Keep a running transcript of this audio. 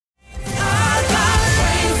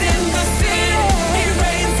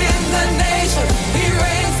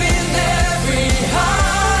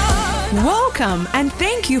Welcome and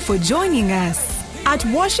thank you for joining us. At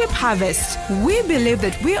Worship Harvest, we believe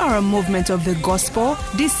that we are a movement of the gospel,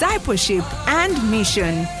 discipleship, and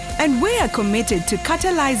mission. And we are committed to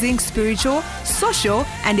catalyzing spiritual, social,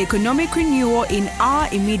 and economic renewal in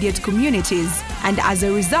our immediate communities, and as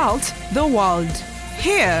a result, the world.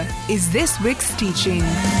 Here is this week's teaching.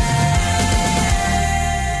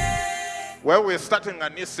 Well, we're starting a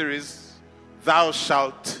new series, Thou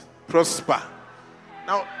Shalt Prosper.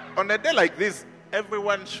 Now, on a day like this,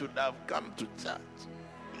 everyone should have come to church.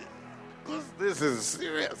 Because this is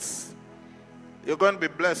serious. You're going to be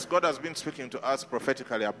blessed. God has been speaking to us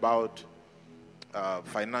prophetically about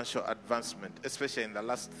financial advancement, especially in the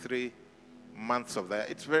last 3 months of the year.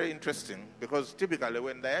 It's very interesting because typically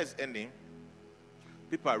when there is any,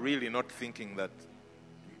 people are really not thinking that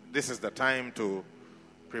this is the time to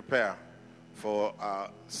prepare for a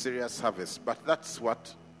serious harvest. But that's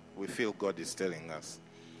what we feel God is telling us.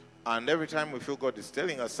 And every time we feel God is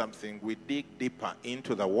telling us something, we dig deeper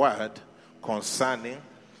into the word concerning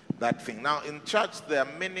that thing. Now, in church, there are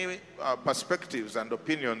many perspectives and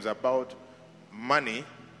opinions about money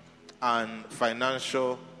and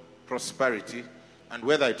financial prosperity and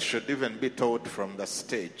whether it should even be taught from the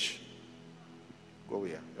stage. Go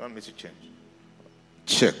here. You want me to change?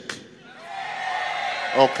 Check.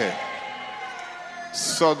 Okay.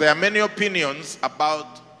 So there are many opinions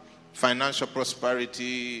about financial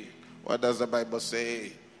prosperity. What does the Bible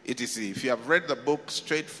say? Etc. If you have read the book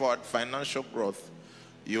Straightforward Financial Growth,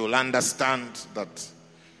 you'll understand that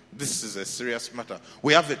this is a serious matter.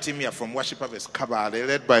 We have a team here from Worship Harvest Kabale,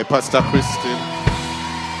 led by Pastor Christine.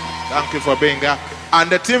 Thank you for being there. And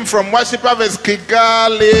the team from Worship Harvest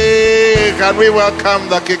Kigali. Can we welcome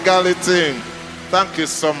the Kigali team? Thank you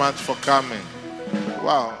so much for coming.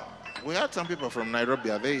 Wow. We had some people from Nairobi.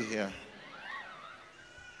 Are they here?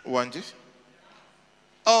 Wanji?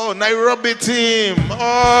 Oh, Nairobi team.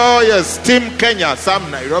 Oh, yes. Team Kenya. Some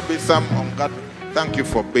Nairobi, some Ongata. Thank you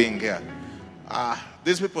for being here.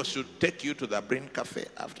 These people should take you to the Brain Cafe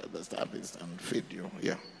after the service and feed you.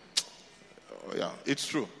 Yeah. Oh, yeah, it's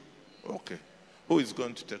true. Okay. Who is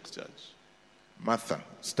going to take charge? Martha,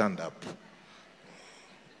 stand up.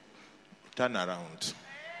 Turn around.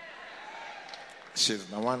 She's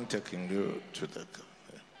the one taking you to the...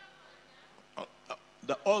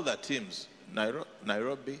 all the teams,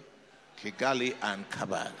 Nairobi, Kigali, and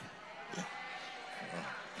Kabale. Yeah.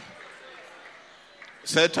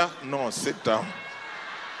 Seta? No, sit down.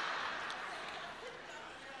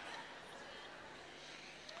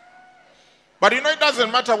 But you know, it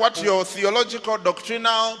doesn't matter what your theological,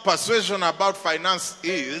 doctrinal persuasion about finance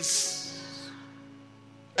is.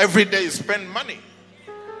 Every day you spend money.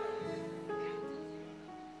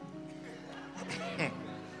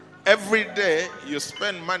 Every day you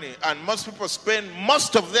spend money, and most people spend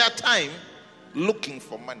most of their time looking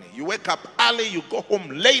for money. You wake up early, you go home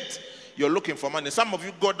late, you're looking for money. Some of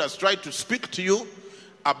you, God has tried to speak to you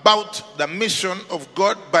about the mission of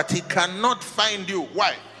God, but he cannot find you.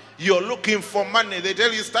 Why? You're looking for money. They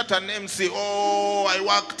tell you start an MC. Oh, I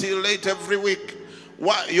work till late every week.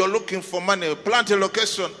 Why? You're looking for money. Plant a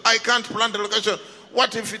location. I can't plant a location.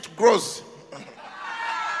 What if it grows?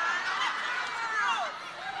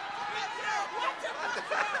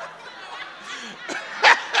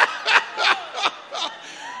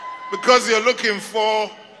 Because you're looking for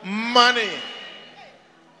money.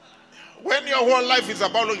 When your whole life is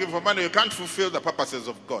about looking for money, you can't fulfill the purposes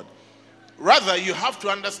of God. Rather, you have to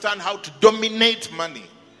understand how to dominate money.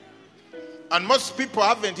 And most people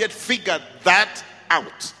haven't yet figured that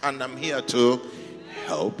out. And I'm here to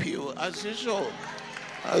help you as usual.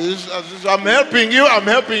 As usual. I'm helping you. I'm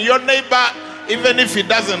helping your neighbor, even if he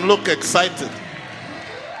doesn't look excited.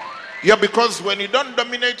 Yeah, because when you don't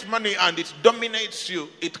dominate money and it dominates you,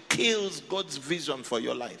 it kills God's vision for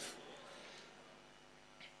your life.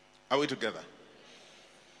 Are we together?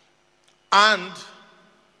 And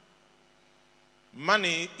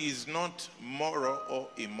money is not moral or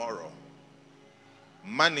immoral.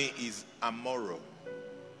 Money is amoral.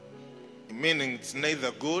 Meaning it's neither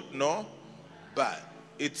good nor bad.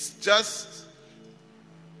 It's just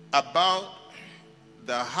about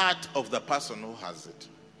the heart of the person who has it.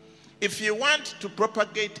 If you want to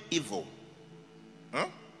propagate evil,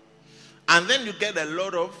 and then you get a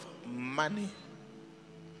lot of money,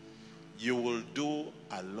 you will do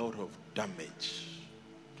a lot of damage.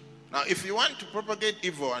 Now, if you want to propagate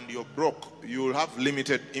evil and you're broke, you will have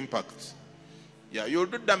limited impact. Yeah, you'll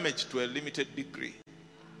do damage to a limited degree.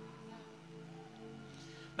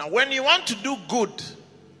 Now, when you want to do good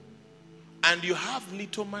and you have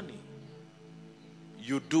little money,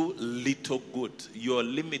 you do little good. You're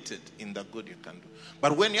limited in the good you can do.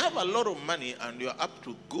 But when you have a lot of money and you're up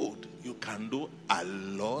to good, you can do a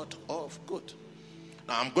lot of good.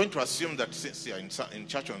 Now, I'm going to assume that since you're in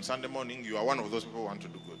church on Sunday morning, you are one of those people who want to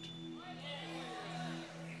do good.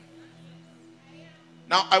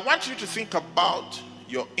 Now, I want you to think about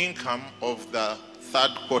your income of the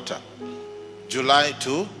third quarter, July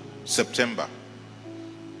to September.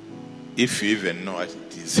 If you even know what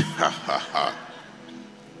it is.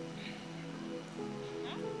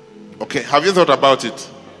 Okay, have you thought about it?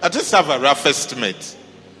 I just have a rough estimate.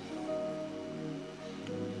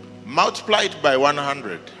 Multiply it by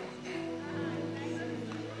 100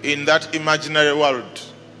 in that imaginary world.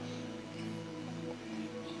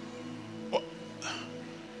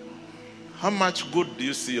 How much good do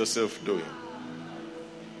you see yourself doing?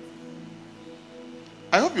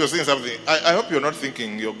 I hope you're saying something. I hope you're not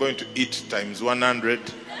thinking you're going to eat times 100,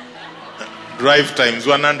 drive times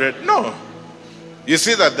 100. No. You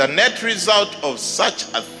see that the net result of such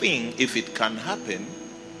a thing, if it can happen,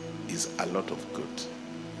 is a lot of good.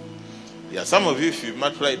 Yeah, some of you, if you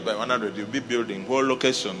multiply it by 100, you'll be building whole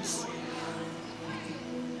locations.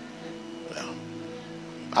 Yeah.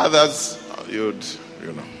 Others, you'd,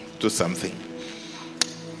 do something.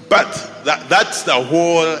 But that's the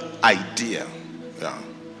whole idea. Yeah.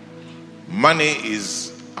 Money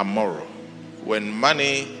is immoral. When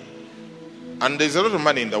money, and there's a lot of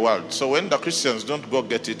money in the world, so when the Christians don't go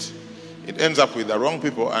get it, it ends up with the wrong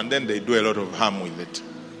people, and then they do a lot of harm with it.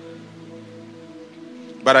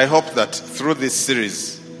 But I hope that through this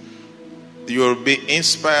series, you will be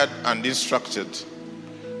inspired and instructed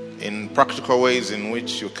in practical ways in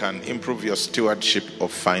which you can improve your stewardship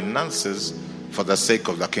of finances for the sake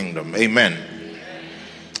of the kingdom. Amen.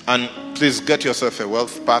 And please get yourself a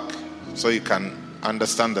wealth pack so you can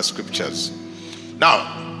understand the scriptures. Now,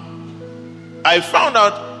 I found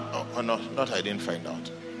out, I didn't find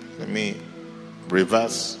out. Let me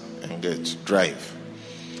reverse and drive.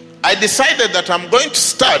 I decided that I'm going to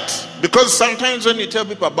start, because sometimes when you tell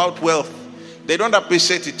people about wealth, they don't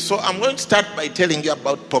appreciate it. So I'm going to start by telling you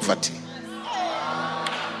about poverty.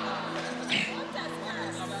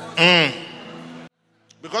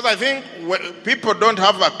 Because I think people don't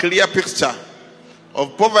have a clear picture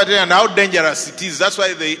of poverty and how dangerous it is. That's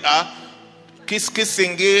why they are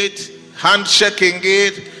kissing it, handshaking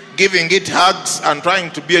it, giving it hugs, and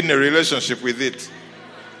trying to be in a relationship with it.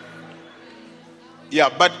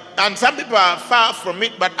 Yeah, and some people are far from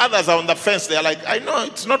it, but others are on the fence. They're like, I know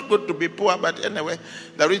it's not good to be poor, but anyway,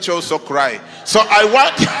 the rich also cry. So I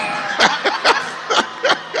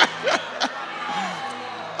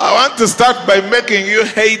want to start by making you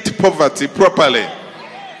hate poverty properly.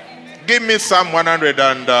 Give me Psalm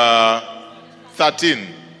 113.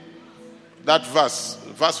 That verse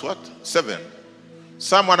what? 7.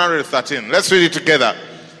 Psalm 113. Let's read it together.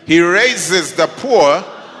 He raises the poor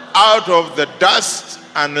out of the dust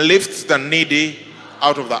and lifts the needy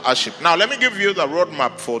out of the ash heap. Now, let me give you the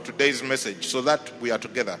roadmap for today's message so that we are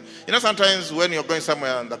together. Sometimes when you're going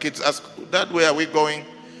somewhere and the kids ask, Dad, where are we going?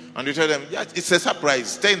 And you tell them, yeah, it's a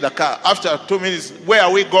surprise. Stay in the car. After 2 minutes, where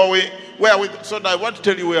are we going? Where are we? So I want to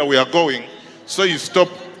tell you where we are going, so you stop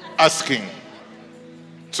asking.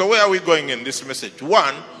 So where are we going in this message?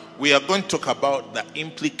 1, we are going to talk about the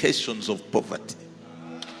implications of poverty.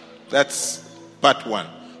 That's part 1.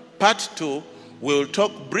 Part 2, we'll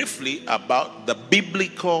talk briefly about the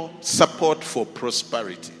biblical support for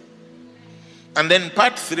prosperity. And then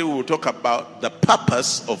part 3, we'll talk about the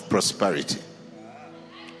purpose of prosperity.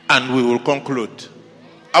 And we will conclude.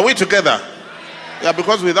 Are we together? Yeah,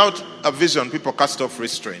 because without a vision, people cast off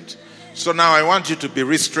restraint. So now I want you to be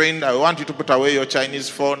restrained. I want you to put away your Chinese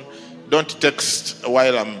phone. Don't text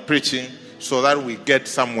while I'm preaching, so that we get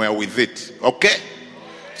somewhere with it. Okay?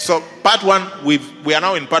 So part 1, we are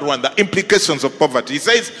now in part 1, the implications of poverty. He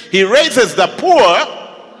says, he raises the poor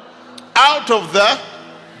out of the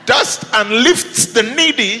dust and lifts the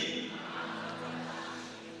needy.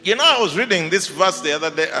 I was reading this verse the other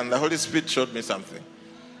day and the Holy Spirit showed me something.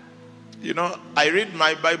 I read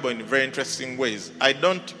my Bible in very interesting ways. I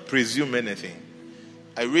don't presume anything.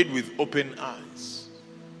 I read with open eyes.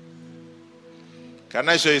 Can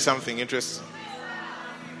I show you something interesting?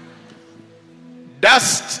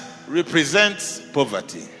 Dust represents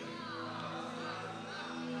poverty.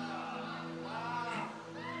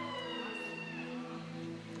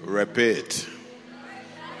 Repeat.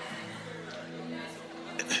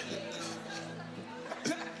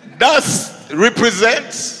 Dust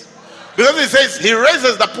represents, because it says he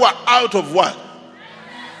raises the poor out of what?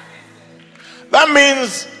 That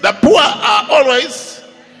means the poor are always,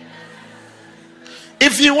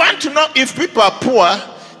 If you want to know if people are poor,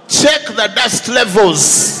 check the dust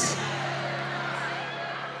levels.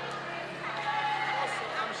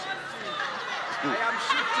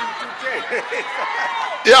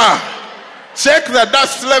 Yeah, check the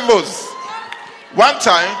dust levels. One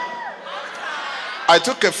time, I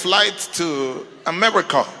took a flight to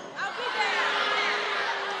America.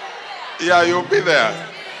 Yeah, you'll be there.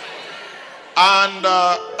 And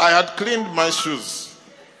I had cleaned my shoes.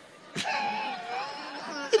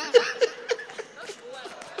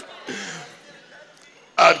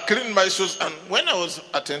 I had cleaned my shoes, and when I was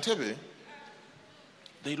at Entebbe,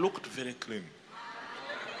 they looked very clean.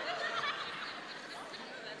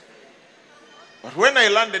 But when I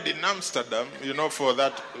landed in Amsterdam, for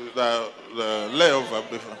that the layover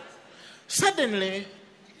before, suddenly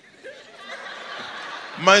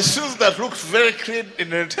my shoes that looked very clean in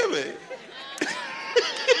Entebbe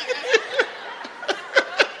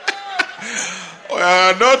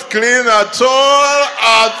were not clean at all.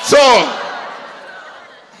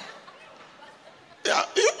 Yeah,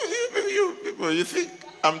 you people, you think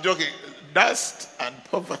I'm joking? Dust and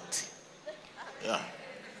poverty. Yeah.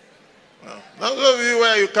 That's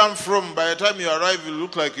where you come from. By the time you arrive, you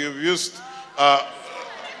look like you've used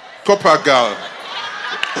copper girl.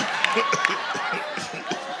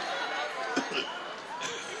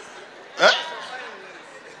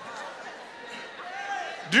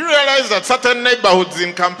 Do you realize that certain neighborhoods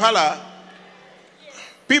in Kampala,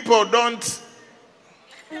 people don't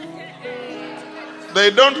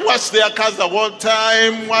wash their cars the whole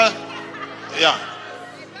time? Yeah.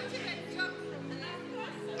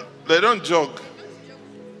 They don't jog.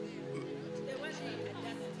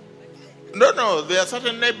 No. There are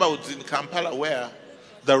certain neighborhoods in Kampala where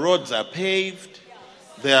the roads are paved.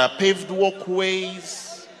 There are paved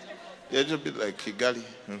walkways. They're just a bit like Kigali.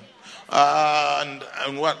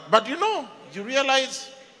 And what? But you realize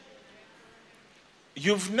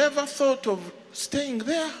you've never thought of staying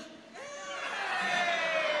there.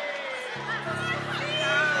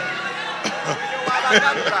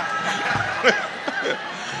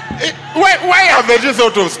 Why have you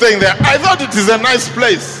thought of staying there? I thought it is a nice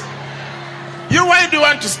place. Why do you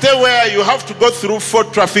want to stay where you have to go through 4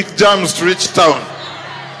 traffic jams to reach town?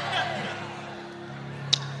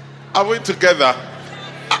 Are we together?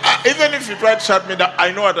 Even if you try to shut me down,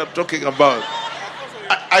 I know what I'm talking about.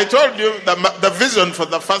 I told you the vision for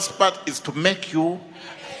the first part is to make you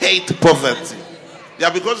hate poverty. Yeah,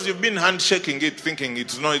 because you've been handshaking it, thinking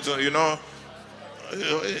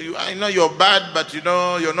I know you're bad, but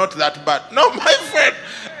you're not that bad. No, my friend,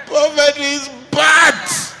 poverty is bad.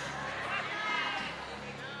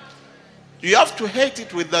 You have to hate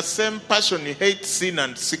it with the same passion you hate sin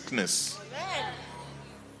and sickness.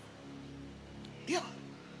 Yeah.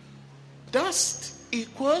 Dust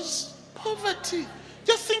equals poverty.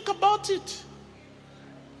 Just think about it.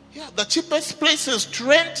 Yeah, the cheapest places to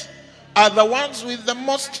rent are the ones with the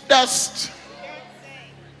most dust.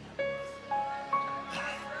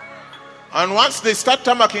 And once they start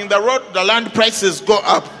tarmacking the road, the land prices go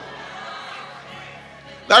up.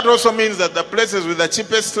 That also means that the places with the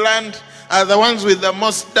cheapest land are the ones with the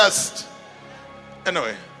most dust.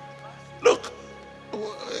 Anyway, look,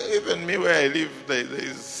 even me where I live, there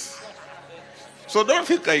is. So don't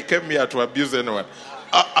think I came here to abuse anyone.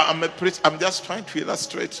 I'm a priest. I'm just trying to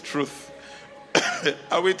illustrate truth.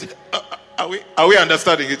 Are we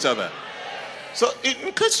understanding each other? So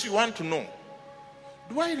in case you want to know,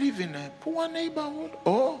 do I live in a poor neighborhood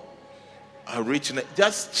or a rich neighborhood?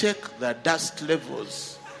 Just check the dust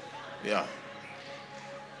levels. Yeah.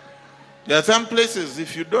 There are some places,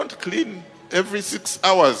 if you don't clean every 6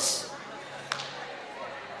 hours,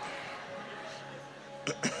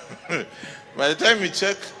 by the time you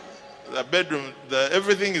check the bedroom,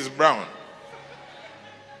 everything is brown.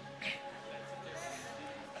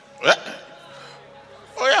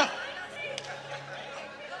 Oh yeah.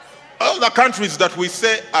 All the countries that we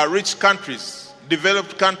say are rich countries,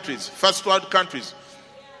 developed countries, first world countries.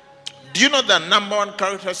 Do you know the number one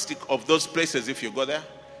characteristic of those places if you go there?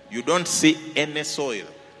 You don't see any soil.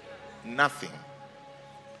 Nothing.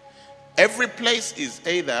 Every place is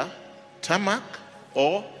either tarmac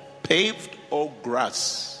or paved or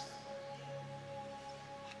grass.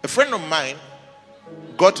 A friend of mine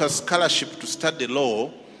got a scholarship to study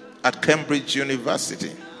law at Cambridge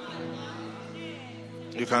University.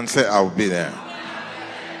 You can say, I'll be there.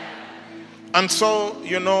 And so,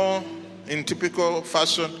 in typical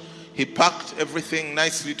fashion, he packed everything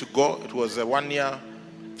nicely to go. It was a 1-year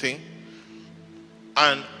thing.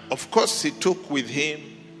 And of course, he took with him,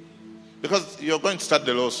 because you're going to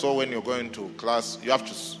study law, so when you're going to class, you have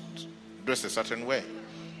to dress a certain way.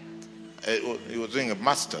 He was doing a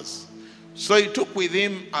master's. So he took with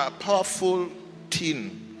him a powerful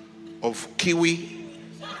tin of kiwi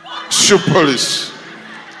shoe polish.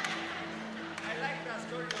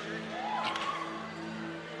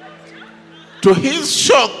 To his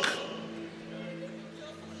shock,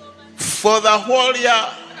 for the whole year,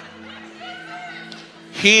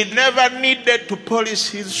 he never needed to polish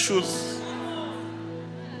his shoes.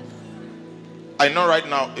 I know right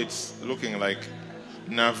now it's looking like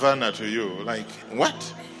nirvana to you. Like,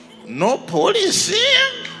 what? No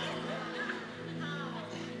polishing?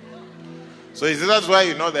 So is that's why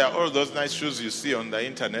you know there are all those nice shoes you see on the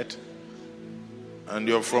internet. And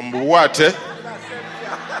you're from what?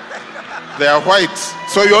 They are white.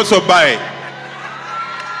 So you also buy.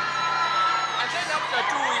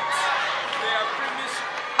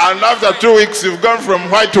 And after 2 weeks, you've gone from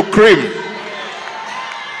white to cream.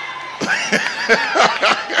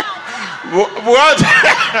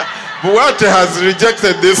 What has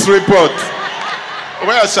rejected this report?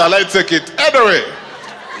 Where shall I take it? Anyway,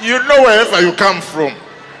 you know wherever you come from.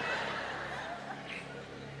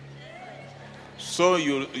 So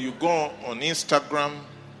you go on Instagram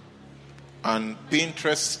and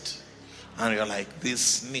Pinterest, and you're like, these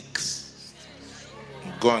sneaks.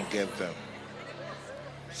 Go and get them.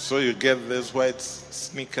 So you get these white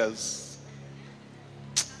sneakers.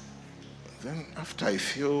 Then after a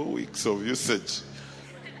few weeks of usage,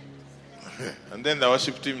 and then the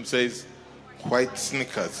worship team says, white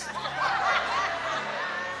sneakers.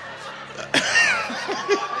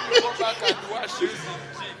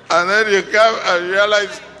 And then you come and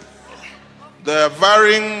realize there are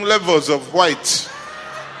varying levels of white.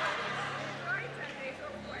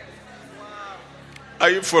 Are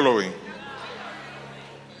you following?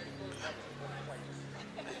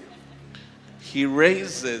 He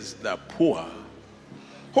raises the poor.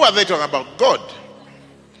 Who are they talking about? God.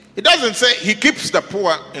 It doesn't say he keeps the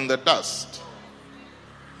poor in the dust.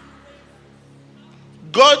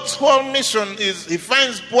 God's whole mission is he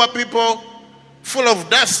finds poor people full of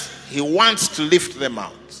dust. He wants to lift them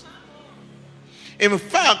out. In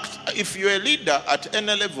fact, if you're a leader at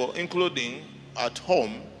any level, including at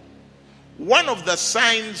home, one of the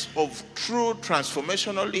signs of true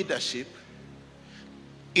transformational leadership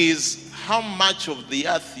is how much of the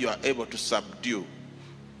earth you are able to subdue.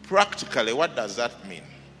 Practically, what does that mean?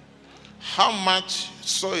 How much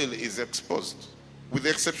soil is exposed, with the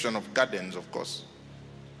exception of gardens, of course.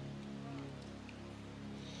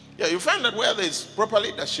 Yeah, you find that where there is proper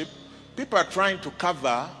leadership, people are trying to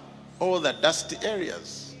cover all the dusty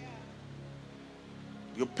areas.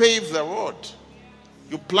 You pave the road.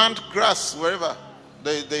 You plant grass wherever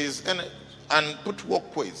there is any, and put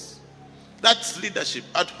walkways. That's leadership.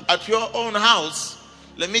 At your own house,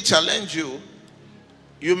 let me challenge you.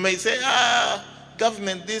 You may say,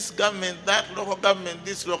 government this, government that, local government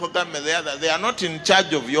this, local government the other. They are not in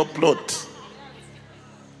charge of your plot.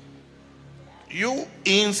 You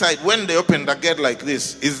inside, when they open the gate like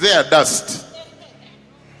this, is there dust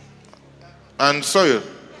and soil?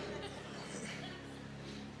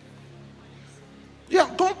 Yeah,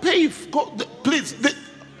 go pave. Please.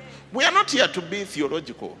 We are not here to be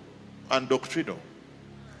theological and doctrinal.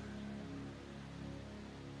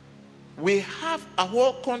 We have a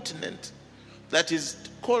whole continent that is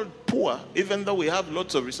called poor, even though we have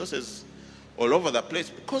lots of resources all over the place,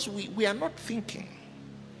 because we are not thinking.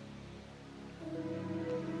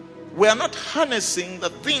 We are not harnessing the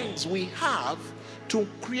things we have to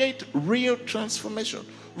create real transformation.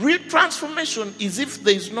 Real transformation is if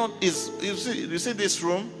there is not, you see this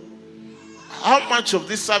room? How much of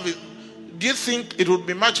this service, do you think it would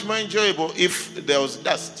be much more enjoyable if there was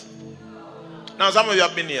dust? Now, some of you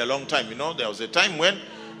have been here a long time. You know, there was a time when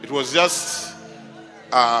it was just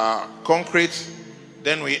concrete.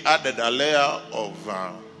 Then we added a layer of,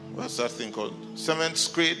 what's that thing called? Cement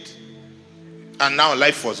screed. And now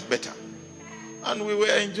life was better. And we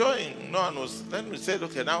were enjoying. No one was. Then we said,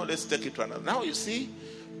 okay, now let's take it to another. Now you see,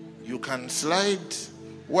 you can slide.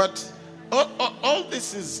 All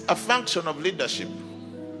this is a function of leadership.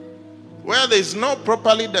 Where there is no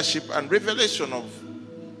proper leadership and revelation of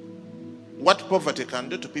what poverty can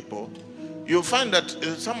do to people, you'll find that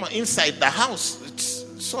somewhere inside the house,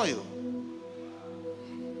 it's soil.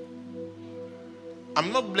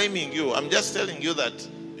 I'm not blaming you. I'm just telling you that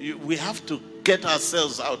we have to get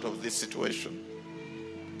ourselves out of this situation.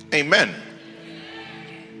 Amen.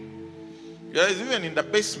 Guys, even in the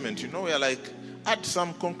basement, we are like, add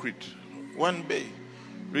some concrete, one bay,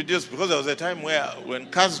 reduce, because there was a time where when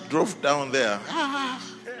cars drove down there,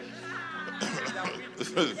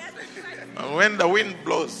 and when the wind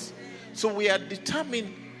blows. So we are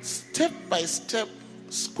determined step by step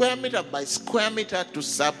square meter by square meter to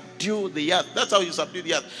subdue the earth. That's how you subdue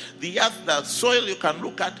the earth. The earth, the soil you can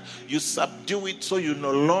look at, you subdue it so you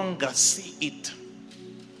no longer see it.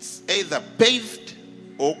 It's either paved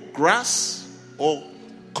or grass or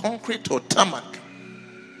concrete or tarmac.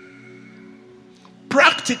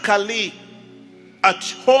 Practically, at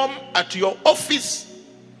home, at your office,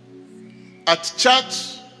 at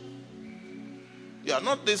church, you are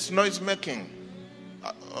not this noise making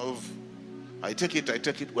of I take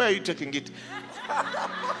it. Where are you taking it?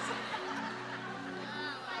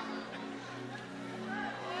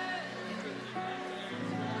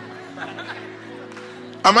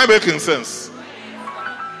 Am I making sense?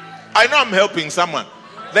 I know I'm helping someone.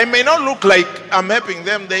 They may not look like I'm helping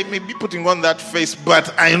them. They may be putting on that face,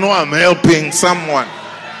 but I know I'm helping someone.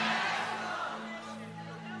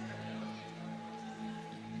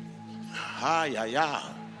 Yeah.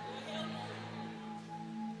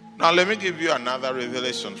 Now let me give you another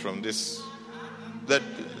revelation from this.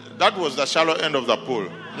 That was the shallow end of the pool.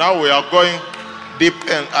 Now we are going deep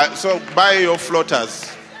end. So buy your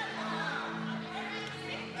floaters.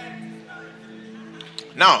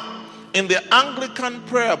 Now, in the Anglican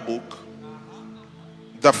prayer book,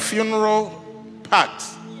 the funeral part.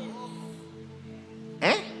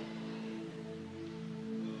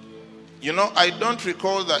 You know, I don't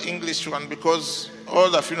recall the English one because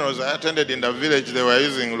all the funerals I attended in the village, they were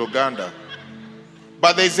using Luganda.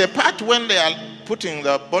 But there's a part when they are putting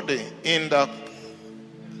the body in the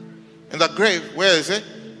grave. Where is it?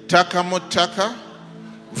 Taka mutaka,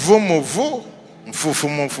 vumu vu, mfufu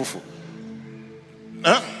mfufu.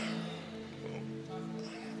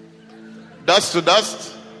 Dust to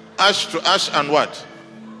dust, ash to ash, and what?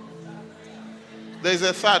 There's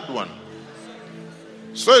a third one.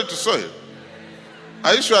 Soil to soil.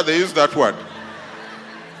 Are you sure they use that word?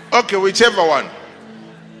 Okay, whichever one.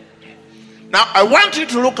 Now, I want you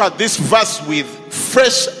to look at this verse with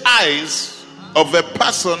fresh eyes of a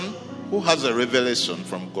person who has a revelation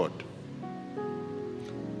from God.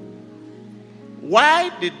 Why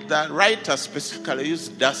did the writer specifically use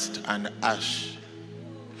dust and ash?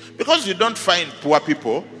 Because you don't find poor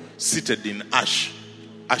people seated in ash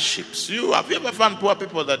heaps. Have you ever found poor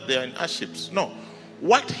people that they are in ash heaps? No.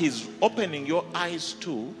 What he's opening your eyes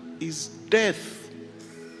to is death.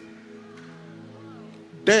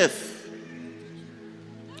 Death.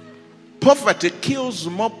 Poverty kills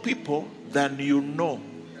more people than you know.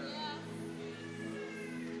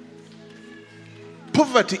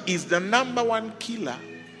 Poverty is the number one killer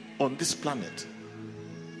on this planet.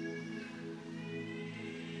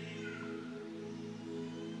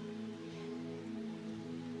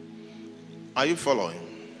 Are you following?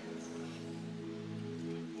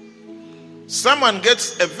 Someone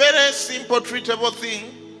gets a very simple treatable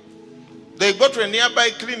thing. They go to a nearby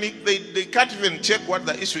clinic. They can't even check what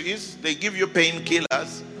the issue is. They give you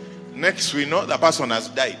painkillers. Next we know the person has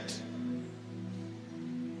died.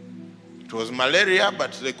 It was malaria,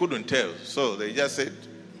 but they couldn't tell. So they just said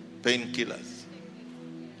painkillers.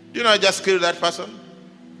 Do you know I just killed that person?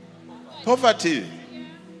 Poverty.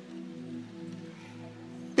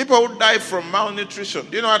 People who die from malnutrition.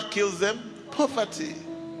 Do you know what kills them? Poverty.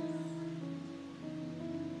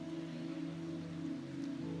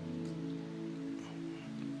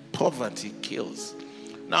 Poverty kills.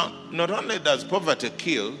 Now, not only does poverty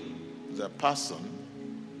kill the person,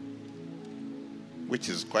 which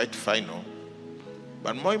is quite final,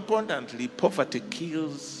 but more importantly, poverty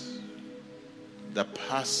kills the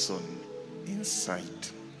person inside.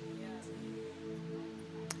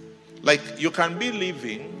 Like you can be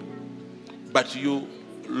living, but you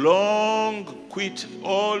long quit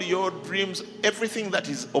all your dreams, everything that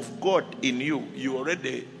is of God in you, you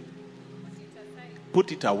already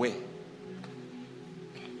put it away.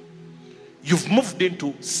 You've moved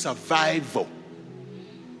into survival.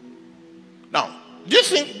 Now, do you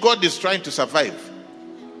think God is trying to survive?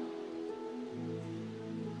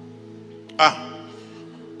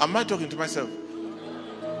 Am I talking to myself?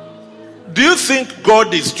 Do you think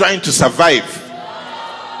God is trying to survive?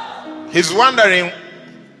 He's wondering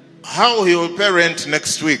how he will pay rent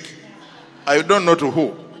next week. I don't know to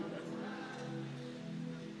who.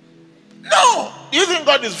 No. You think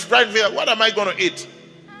God is trying to figure out what am I going to eat?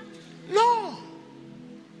 No.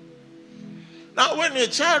 Now, when you're a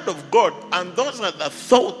child of God, and those are the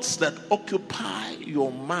thoughts that occupy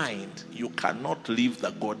your mind, you cannot live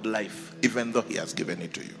the God life, even though he has given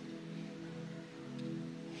it to you.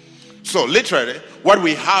 So, literally, what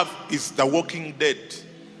we have is the walking dead.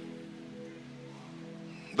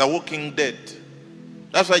 The walking dead.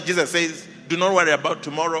 That's why Jesus says, do not worry about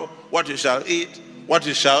tomorrow, what you shall eat, what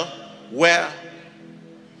you shall wear.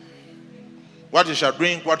 what you shall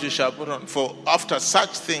drink, what you shall put on. For after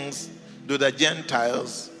such things do the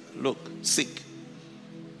Gentiles seek.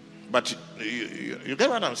 But you get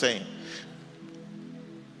what I'm saying?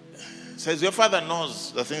 It says your Father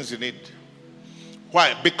knows the things you need.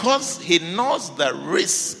 Why? Because he knows the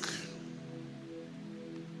risk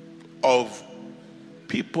of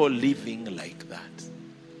people living like that.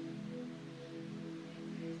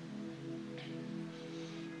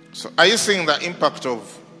 So are you seeing the impact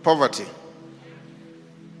of poverty?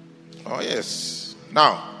 Oh yes.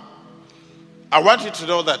 Now, I want you to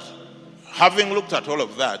know that having looked at all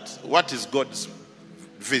of that, what is God's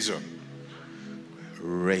vision?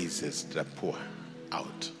 Raises the poor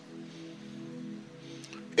out.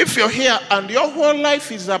 If you're here and your whole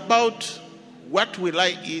life is about what will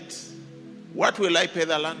I eat, what will I pay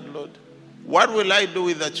the landlord, what will I do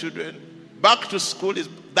with the children, back to school,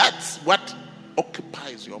 that's what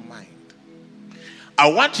occupies your mind.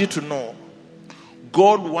 I want you to know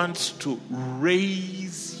God wants to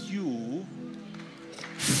raise you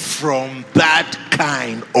from that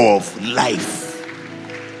kind of life.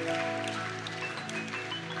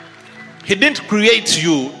 He didn't create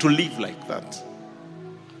you to live like that.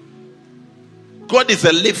 God is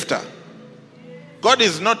a lifter. God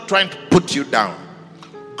is not trying to put you down.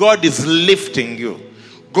 God is lifting you.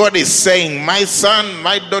 God is saying, my son,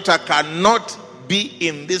 my daughter cannot be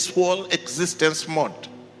in this whole existence mode.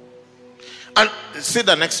 And see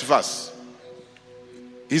the next verse.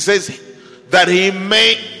 He says that he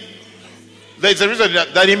may, there's a reason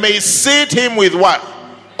that he may seat him with what?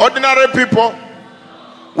 Ordinary people,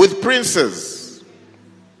 with princes.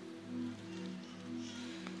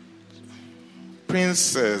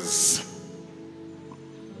 Princes.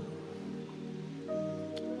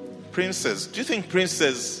 Do you think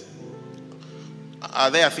princes are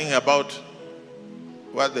they thinking about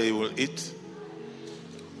what they will eat?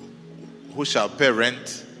 Who shall pay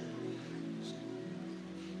rent?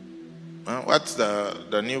 What's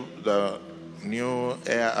the new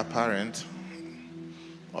heir apparent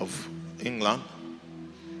of England?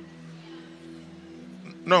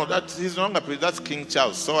 No, he's no longer prince. That's King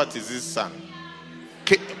Charles. So what is his son?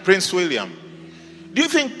 Prince William. Do you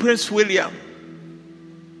think Prince William?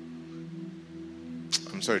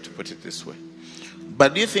 I'm sorry to put it this way,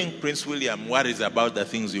 but do you think Prince William worries about the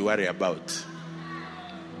things you worry about?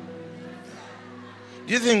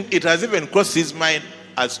 Do you think it has even crossed his mind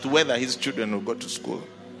as to whether his children will go to school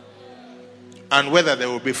and whether there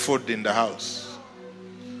will be food in the house?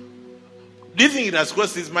 Do you think it has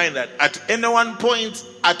crossed his mind that at any one point,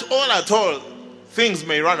 at all, things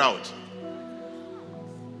may run out?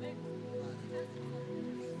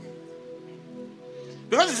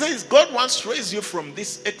 Because he says God wants to raise you from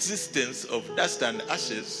this existence of dust and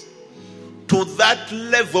ashes to that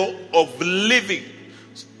level of living.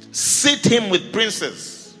 Sit him with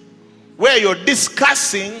princes, where you're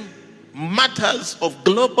discussing matters of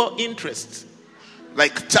global interest,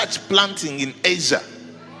 like church planting in Asia.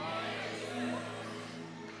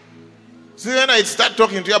 See, when I start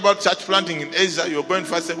talking to you about church planting in Asia, you're going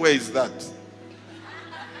first say, where is that?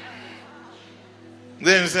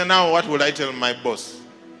 Then you say, now what will I tell my boss?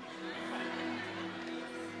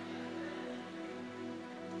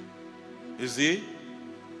 You see?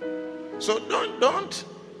 So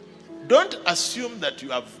don't assume that you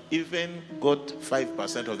have even got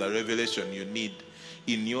 5% of the revelation you need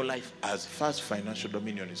in your life as far as financial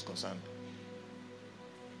dominion is concerned.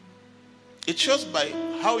 It shows by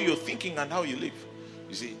how you're thinking and how you live.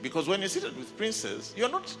 You see, because when you're seated with princes, you're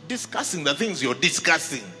not discussing the things you're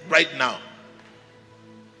discussing right now.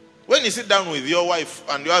 When you sit down with your wife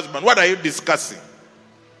and your husband, what are you discussing?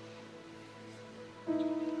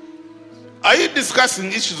 Are you discussing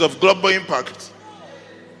issues of global impact?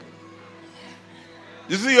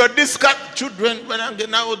 You see, you're discussing children, when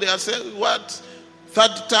now they are saying, what?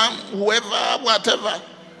 Third term, whoever, whatever.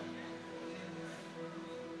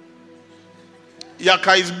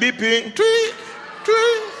 Yaka is beeping. Tweet,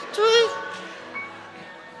 tweet, tweet.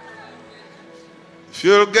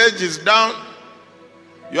 Fuel gauge is down.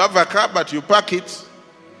 You have a car, but you park it.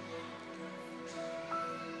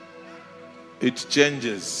 It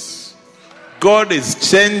changes. God is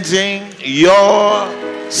changing your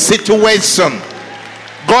situation.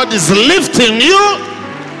 God is lifting you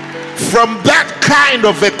from that kind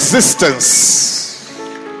of existence.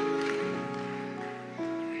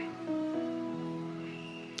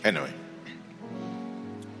 Anyway,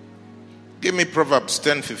 give me Proverbs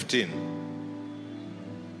 10:15.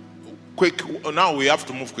 Quick, now we have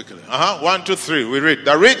to move quickly. 1, 2, 3. We read.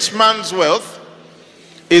 The rich man's wealth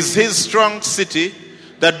is his strong city.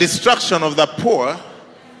 The destruction of the poor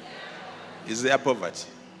is their poverty.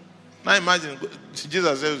 Now imagine,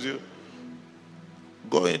 Jesus tells you,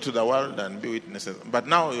 go into the world and be witnesses. But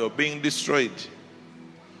now you're being destroyed.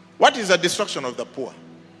 What is the destruction of the poor?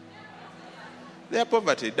 Their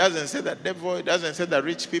poverty. It doesn't say the devil. It doesn't say the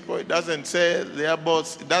rich people. It doesn't say their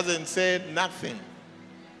boss. It doesn't say nothing.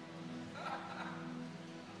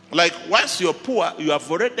 Like once you're poor, you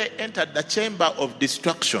have already entered the chamber of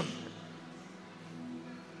destruction.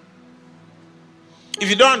 If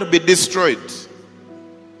you don't want to be destroyed,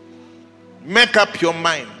 make up your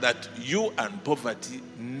mind that you and poverty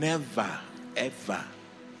never, ever.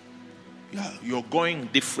 You're going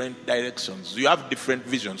different directions. You have different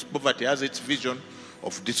visions. Poverty has its vision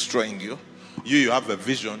of destroying you. You have a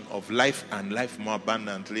vision of life and life more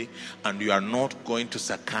abundantly, and you are not going to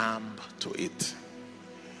succumb to it.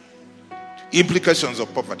 Implications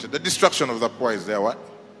of poverty. The destruction of the poor is there. What?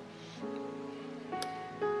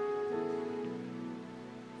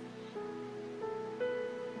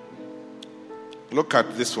 Look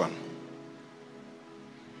at this one.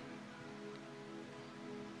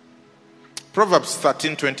 Proverbs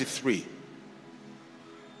 13:23.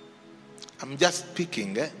 I'm just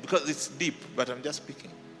picking, because it's deep, but I'm just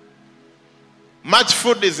picking. Much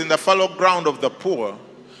food is in the fallow ground of the poor,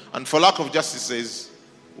 and for lack of justice is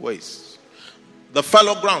waste. The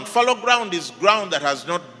fallow ground. Fallow ground is ground that has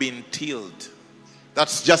not been tilled.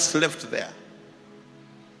 That's just left there.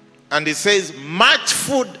 And it says, much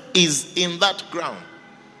food is in that ground.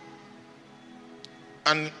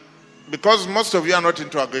 And because most of you are not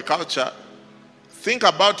into agriculture, think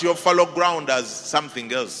about your fallow ground as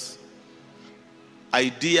something else.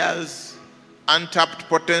 Ideas, untapped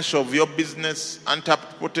potential of your business,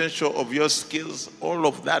 untapped potential of your skills, all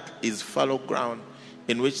of that is fallow ground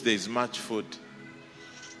in which there is much food.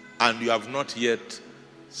 And you have not yet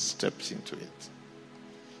stepped into it.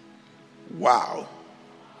 Wow.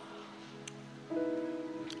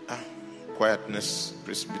 Quietness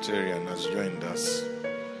Presbyterian has joined us.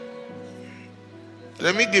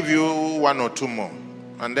 Let me give you one or two more,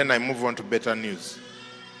 and then I move on to better news.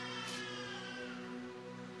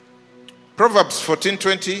 Proverbs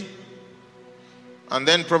 14:20, and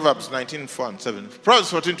then Proverbs 19:4 and 7.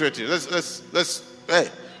 Proverbs 14:20. Let's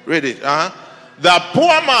read it. The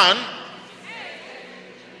poor man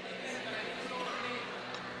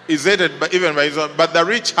is hated even by his own, but the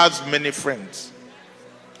rich has many friends.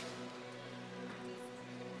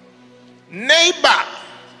 Neighbor.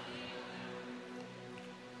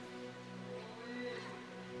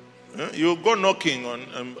 You go knocking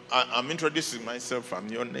on, I'm introducing myself, I'm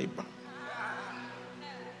your neighbor.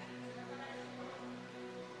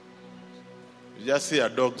 You just hear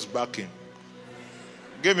dogs barking.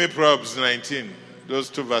 Give me Proverbs 19, those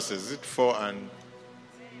two verses, is it 4 and...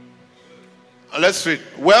 Let's read.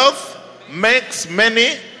 Wealth makes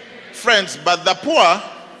many friends, but the poor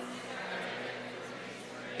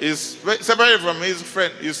is separated from his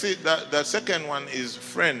friend. You see, the second one is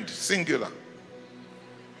friend, singular.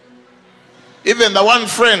 Even the one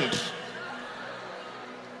friend.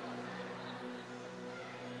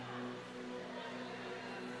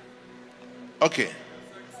 Okay.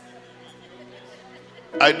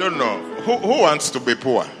 I don't know. Who wants to be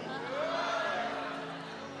poor?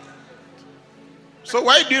 So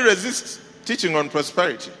why do you resist teaching on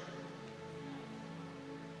prosperity?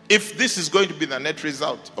 If this is going to be the net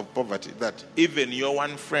result of poverty, that even your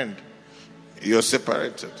one friend, you're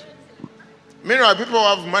separated. Meanwhile, people who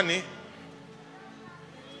have money.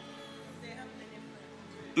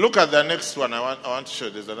 Look at the next one. I want to show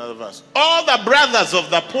you. There's another verse. All the brothers of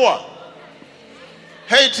the poor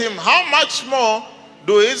hate him. How much more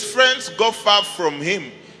do his friends go far from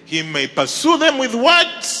him? He may pursue them with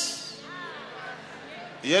words,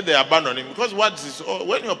 yet they abandon him. Because words is,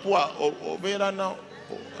 when you're poor,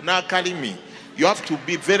 you have to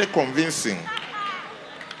be very convincing.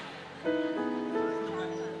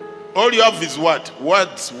 All you have is what?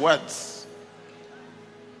 Words.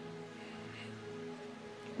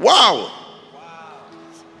 Wow.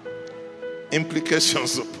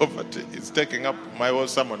 Implications of poverty. It's taking up my whole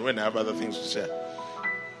sermon when I have other things to share.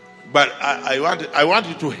 But I want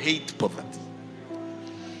you to hate poverty.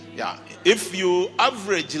 Yeah. If you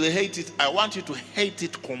averagely hate it, I want you to hate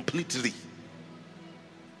it completely.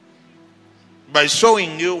 By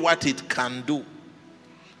showing you what it can do.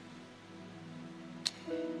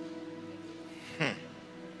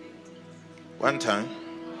 One time,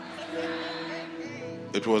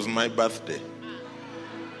 it was my birthday.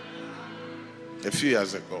 A few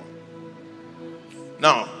years ago.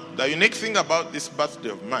 Now, the unique thing about this birthday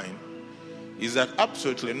of mine is that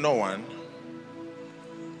absolutely no one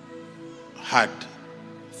had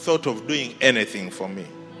thought of doing anything for me.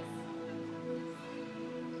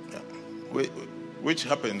 Yeah. which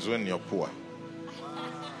happens when you're poor.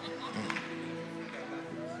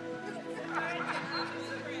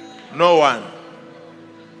 No one.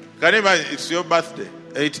 Can you imagine? It's your birthday.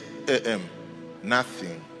 8 a.m.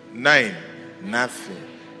 Nothing. 9. Nothing.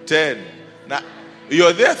 10.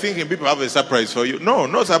 You're there thinking people have a surprise for you.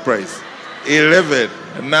 No surprise. 11.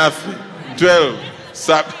 Nothing. 12.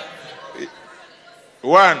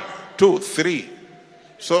 1, 2, 3.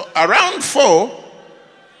 So around 4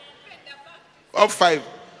 or 5,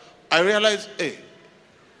 I realized, hey,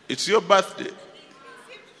 it's your birthday.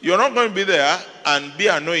 You're not going to be there and be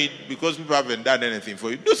annoyed because people haven't done anything for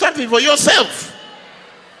you. Do something for yourself.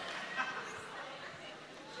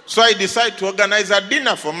 So I decided to organize a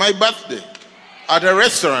dinner for my birthday at a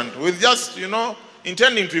restaurant with just,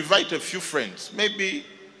 intending to invite a few friends. Maybe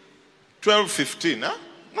 12, 15.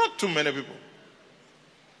 Not too many people.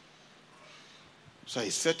 So I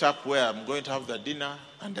set up where I'm going to have the dinner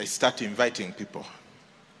and I start inviting people.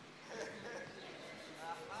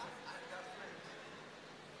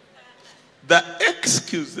 The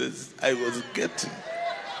excuses I was getting.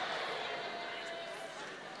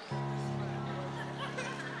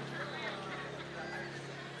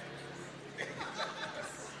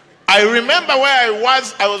 I remember where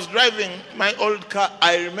I was driving my old car.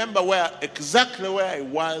 I remember exactly where I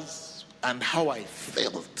was and how I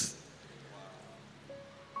felt.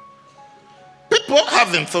 People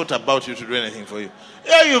haven't thought about you to do anything for you.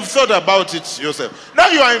 Yeah, you've thought about it yourself. Now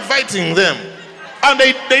you are inviting them. And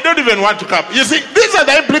they don't even want to come. You see, these are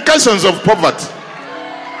the implications of poverty.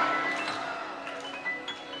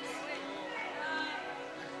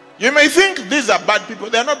 You may think these are bad people.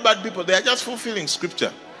 They are not bad people. They are just fulfilling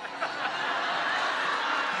scripture.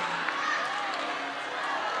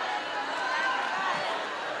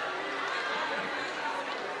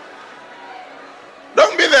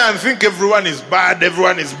 Don't be there and think everyone is bad.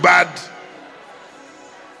 Everyone is bad.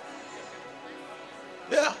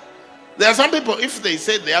 Yeah. There are some people, if they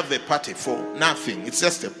say they have a party for nothing, it's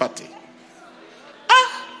just a party.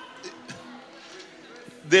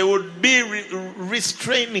 They would be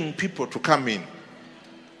restraining people to come in.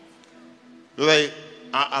 Like,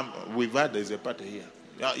 we've heard there's a party here.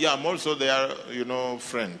 Yeah, I'm also their,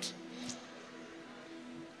 friend.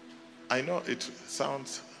 I know it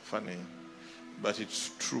sounds funny, but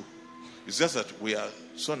it's true. It's just that we are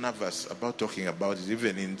so nervous about talking about it,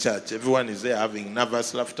 even in church. Everyone is there having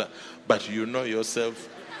nervous laughter. But you know yourself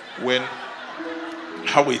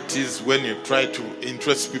how it is when you try to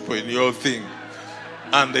interest people in your thing.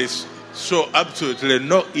 And they show absolutely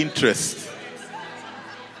no interest.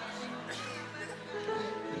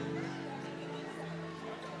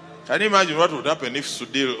 Can you imagine what would happen if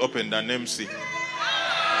Sudil opened an MC?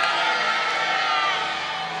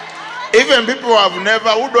 Even people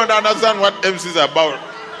who don't understand what MC is about.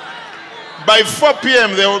 By 4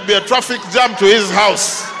 p.m. there will be a traffic jam to his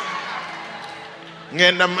house.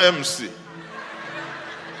 MC.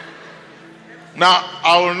 Now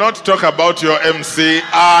I will not talk about your MC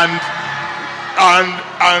and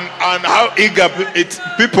how eager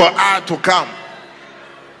people are to come.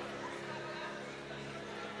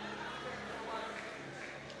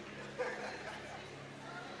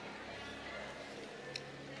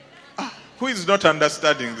 Who is not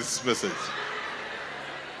understanding this message?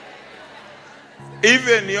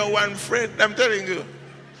 Even your one friend, I'm telling you,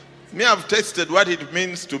 me have tasted what it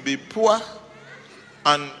means to be poor,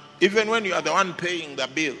 and even when you are the one paying the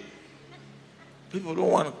bill, people don't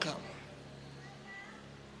want to come.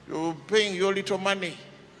 You're paying your little money.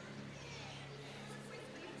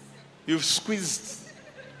 You've squeezed.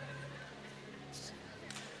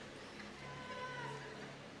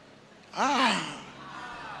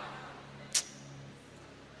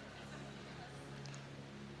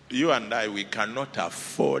 You and I, we cannot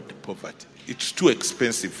afford poverty. It's too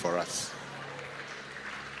expensive for us.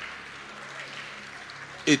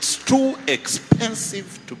 It's too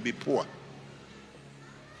expensive to be poor.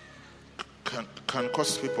 Can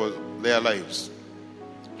cost people their lives.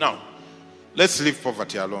 Now, let's leave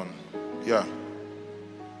poverty alone. Yeah.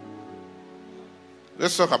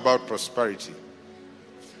 Let's talk about prosperity.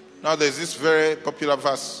 Now, there's this very popular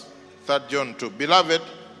verse, 3 John 2. Beloved,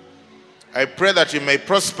 I pray that you may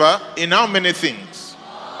prosper in how many things?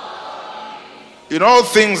 In all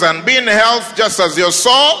things, and be in health just as your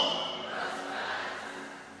soul.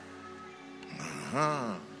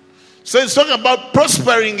 So it's talking about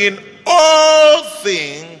prospering in all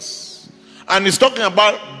things, and it's talking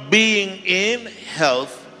about being in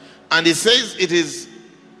health, and it says it is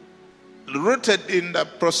rooted in the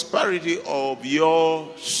prosperity of your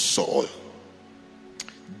soul,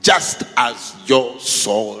 just as your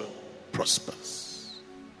soul prospers.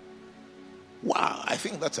 Wow, I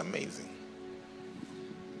think that's amazing.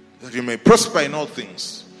 That you may prosper in all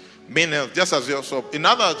things, mean health, just as your soul. In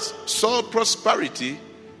other words, soul prosperity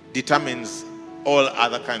determines all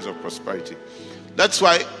other kinds of prosperity. That's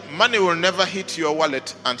why money will never hit your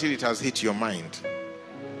wallet until it has hit your mind.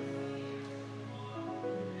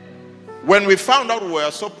 When we found out we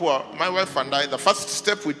were so poor, my wife and I, the first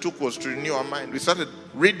step we took was to renew our mind. We started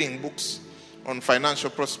reading books on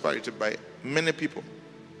financial prosperity by many people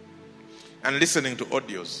and listening to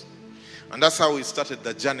audios. And that's how we started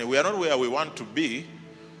the journey. We are not where we want to be,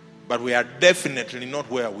 but we are definitely not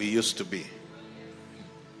where we used to be.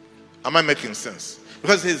 Am I making sense?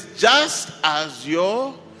 Because it's just as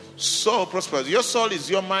your soul prospers. Your soul is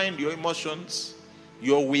your mind, your emotions,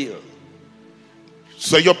 your will.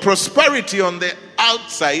 So your prosperity on the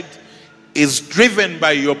outside is driven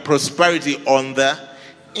by your prosperity on the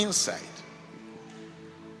inside.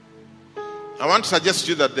 I want to suggest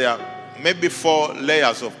to you that there are maybe 4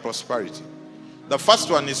 layers of prosperity. The first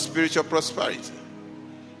one is spiritual prosperity.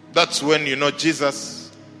 That's when you know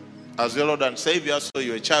Jesus as your Lord and Savior, so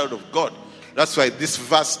you're a child of God. That's why this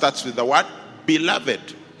verse starts with the word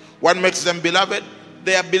beloved. What makes them beloved?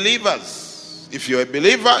 They are believers. If you're a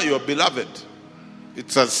believer, you're beloved.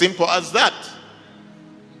 It's as simple as that.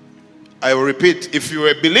 I will repeat, if you're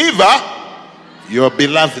a believer, you're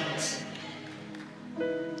beloved.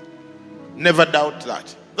 Never doubt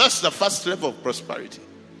that. That's the first level of prosperity.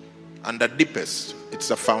 And the deepest. It's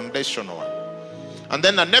the foundational one. And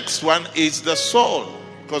then the next one is the soul.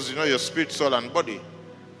 Because you know your spirit, soul, and body.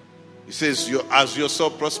 He says, as your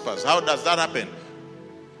soul prospers. How does that happen?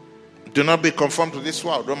 Do not be conformed to this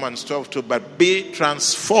world, Romans 12:2, but be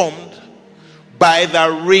transformed by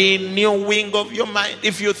the renewing of your mind.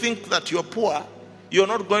 If you think that you're poor, you're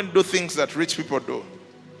not going to do things that rich people do.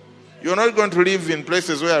 You're not going to live in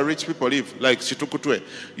places where rich people live, like Chitukutwe.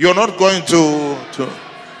 You're not going to...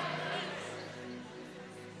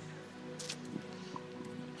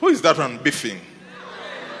 Who is that one beefing?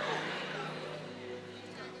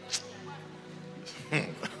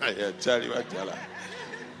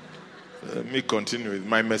 Let me continue with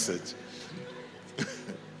my message.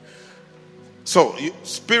 So,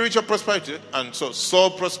 spiritual prosperity, and so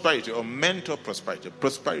soul prosperity or mental prosperity,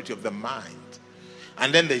 prosperity of the mind.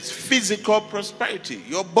 And then there's physical prosperity,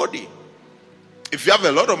 your body. If you have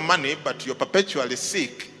a lot of money but you're perpetually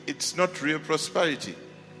sick, it's not real prosperity.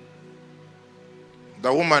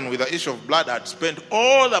 The woman with the issue of blood had spent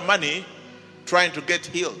all the money trying to get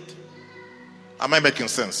healed. Am I making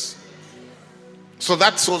sense? So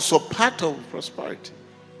that's also part of prosperity.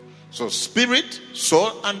 So spirit,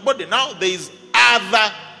 soul, and body. Now there is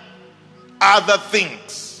other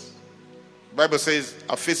things. The Bible says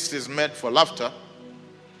a feast is made for laughter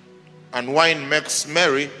and wine makes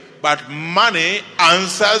merry, but money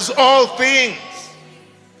answers all things.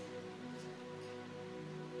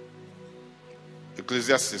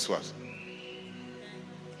 Ecclesiastes what?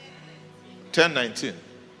 10:19.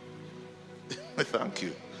 Thank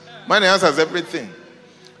you. Money answers everything.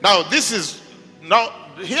 Now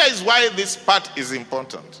here is why this part is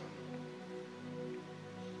important.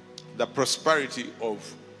 The prosperity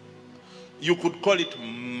of, you could call it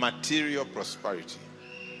material prosperity,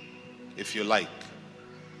 if you like.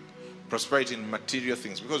 Prosperity in material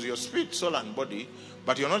things, because your spirit, soul, and body,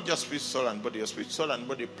 but you're not just spirit, soul, and body, your spirit, soul, and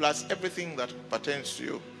body, plus everything that pertains to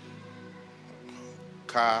you.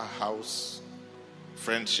 Car, house,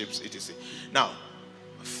 friendships, etc. Now,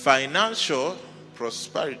 financial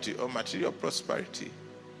prosperity or material prosperity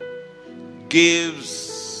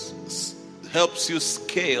helps you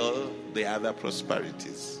scale the other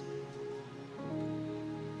prosperities.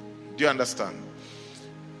 Do you understand?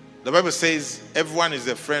 The Bible says everyone is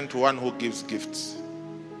a friend to one who gives gifts.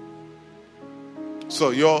 So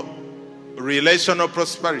your relational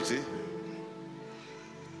prosperity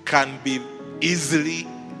can be easily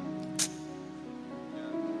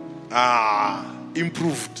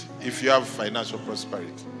improved if you have financial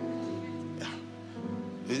prosperity. Yeah.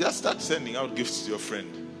 You just start sending out gifts to your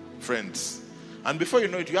friends. And before you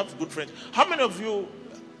know it, you have good friends. How many of you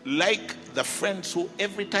like the friends who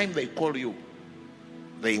every time they call you,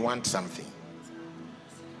 they want something?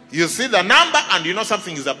 You see the number and you know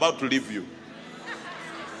something is about to leave you.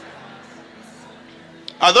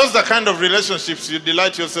 Are those the kind of relationships you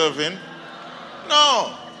delight yourself in?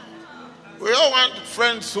 No. We all want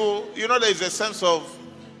friends who, there is a sense of,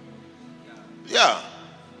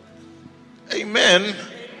 Amen.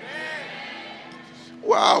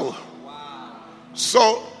 Wow.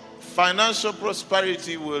 So, financial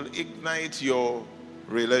prosperity will ignite your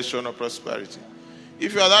relational prosperity.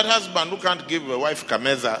 If you are that husband who can't give a wife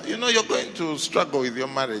kameza, you're going to struggle with your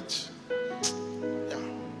marriage.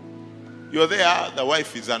 You're there, the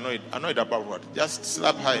wife is annoyed. Annoyed about what? Just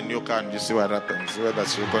slap her in your car and you see what happens, whether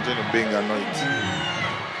she'll continue being annoyed.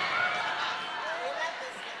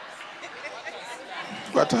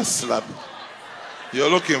 What a slap. You're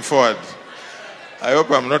looking forward. I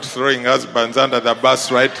hope I'm not throwing husbands under the bus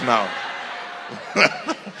right now.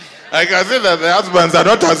 I can see that the husbands are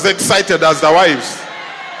not as excited as the wives.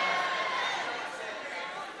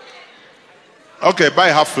 Okay,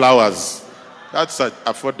 buy her flowers. That's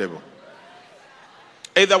affordable.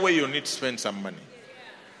 Either way, you need to spend some money.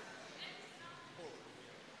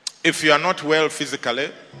 If you are not well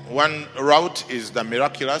physically, one route is the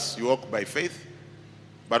miraculous. You walk by faith.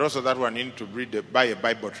 But also that one, you need to buy a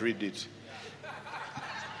Bible to read it.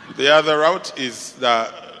 The other route is the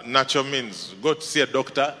natural means. Go to see a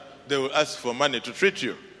doctor. They will ask for money to treat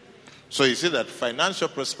you. So you see that financial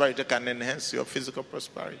prosperity can enhance your physical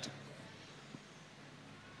prosperity.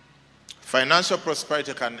 Financial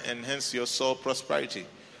prosperity can enhance your soul prosperity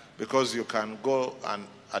because you can go and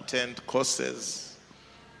attend courses,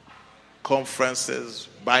 conferences,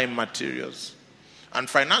 buy materials. And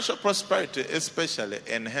financial prosperity especially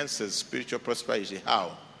enhances spiritual prosperity.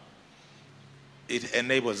 How? It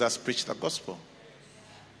enables us to preach the gospel.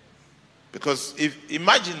 Because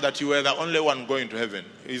imagine that you were the only one going to heaven.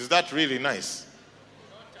 Is that really nice?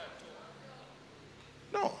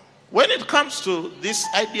 No. When it comes to this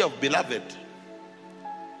idea of beloved,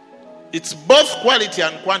 it's both quality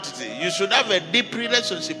and quantity. You should have a deep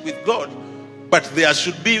relationship with God, but there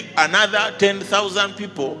should be another 10,000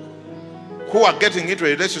 people who are getting into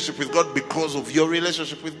a relationship with God because of your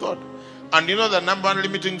relationship with God. And you know the number one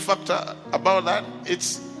limiting factor about that?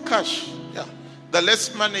 It's cash. Yeah. The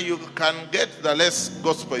less money you can get, the less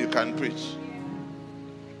gospel you can preach.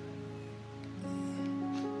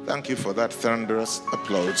 Thank you for that thunderous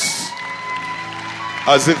applause.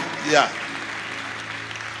 As if, yeah.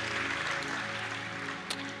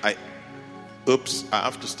 I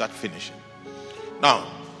have to start finishing. Now,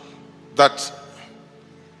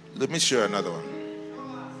 let me show you another one.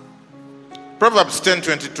 Proverbs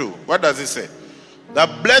 10:22. What does it say? The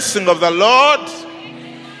blessing of the Lord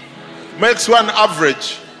makes one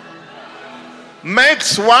average,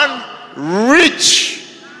 makes one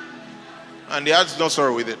rich, and he has no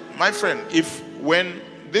sorrow with it. My friend, when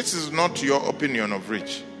this is not your opinion of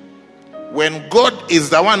rich, when God is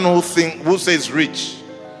the one who says rich,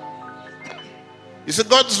 you see,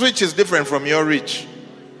 God's rich is different from your rich.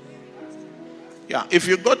 Yeah, if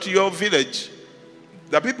you go to your village,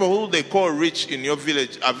 the people who they call rich in your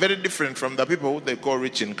village are very different from the people who they call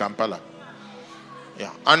rich in Kampala.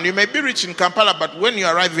 Yeah, and you may be rich in Kampala, but when you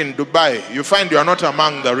arrive in Dubai, you find you are not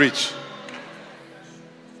among the rich.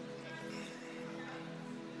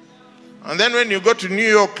 And then when you go to New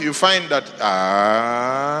York, you find that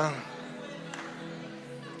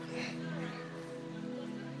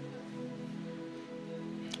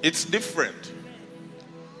it's different.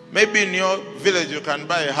 Maybe in your village you can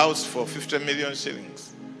buy a house for 50 million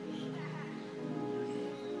shillings.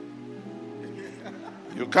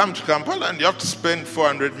 You come to Kampala and you have to spend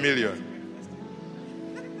 400 million,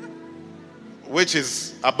 which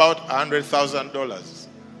is about $100,000.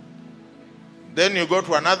 Then you go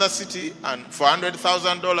to another city and for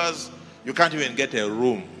 $100,000 you can't even get a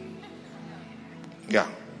room. Yeah,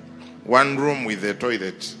 one room with a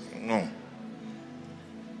toilet. No.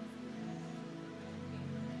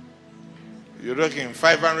 You're looking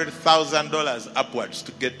 $500,000 upwards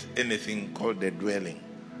to get anything called a dwelling.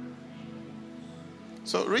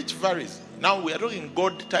 So rich varies. Now we are talking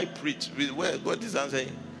God type rich, where God is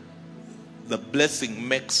saying the blessing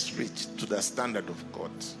makes rich to the standard of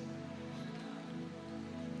God.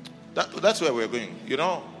 That's where we're going. You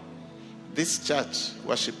know, this church,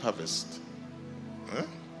 Worship Harvest,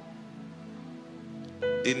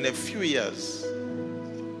 in a few years,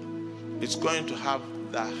 it's going to have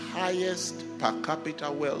the highest per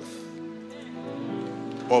capita wealth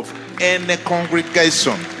of any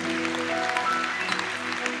congregation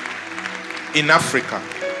in Africa.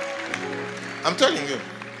 I'm telling you,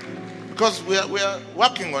 because we are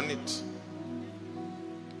working on it.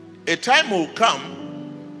 A time will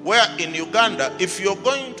come where in Uganda, if you're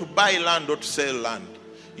going to buy land or to sell land,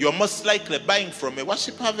 you're most likely buying from a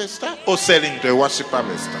worship harvester or selling to a worship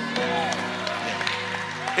harvester.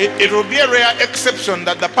 It will be a rare exception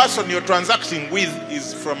that the person you're transacting with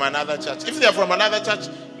is from another church. If they're from another church,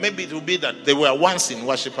 maybe it will be that they were once in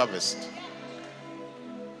Worship Harvest.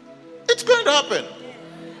 It's going to happen.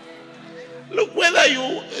 Look, whether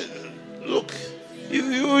you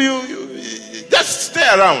just stay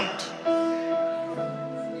around.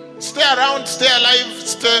 Stay around, stay alive,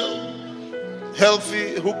 stay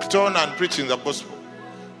healthy, hooked on and preaching the gospel.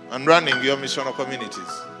 and running your missional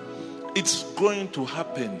communities. It's going to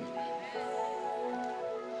happen.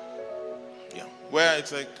 Yeah. Where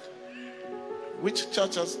it's like, which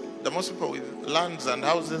church has the most people with lands and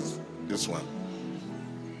houses? This one.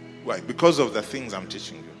 Why? Because of the things I'm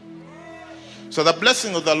teaching you. So the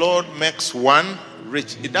blessing of the Lord makes one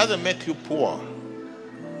rich. It doesn't make you poor.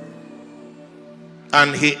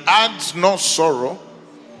 And he adds no sorrow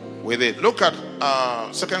with it. Look at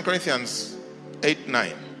 2 Corinthians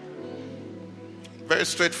 8:9. Very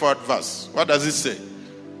straightforward verse. What does it say?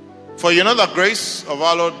 For you know the grace of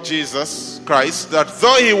our Lord Jesus Christ, that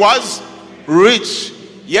though he was rich,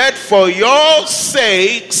 yet for your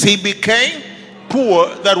sakes he became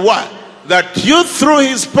poor. That what? That you through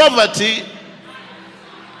his poverty.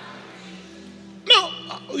 No,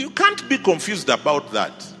 you can't be confused about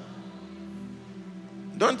that.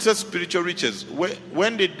 Don't say spiritual riches.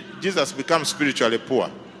 When did Jesus become spiritually poor?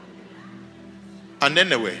 And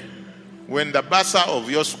anyway, when the bursar of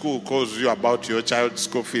your school calls you about your child's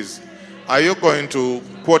school fees, are you going to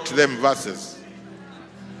quote them verses?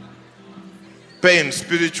 Paying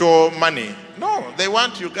spiritual money? No, they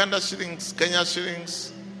want Uganda shillings, Kenya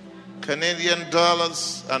shillings, Canadian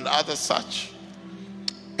dollars, and other such.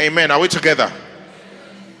 Amen. Are we together?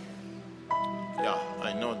 Yeah,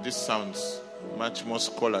 I know this sounds much more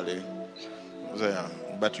scholarly,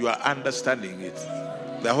 but you are understanding it.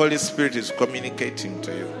 The Holy Spirit is communicating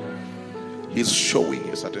to you. He's showing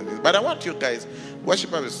you certain things. But I want you guys,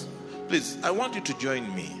 worshipers, please, I want you to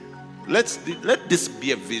join me. Let this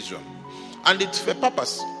be a vision. And it's for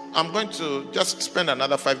purpose. I'm going to just spend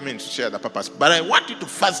another 5 minutes to share the purpose. But I want you to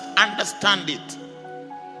first understand it.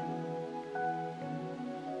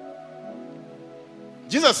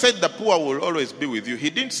 Jesus said the poor will always be with you. He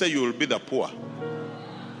didn't say you will be the poor.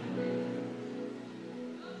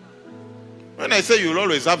 When I say you will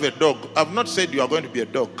always have a dog, I've not said you are going to be a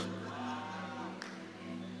dog.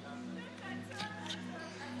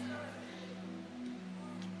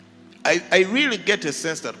 I really get a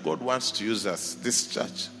sense that God wants to use us, this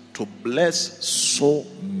church, to bless so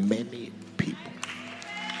many people.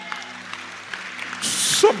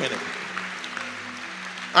 So many people.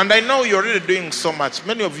 And I know you're really doing so much.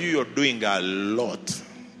 Many of you, you're doing a lot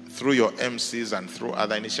through your MCs and through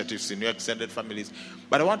other initiatives in your extended families.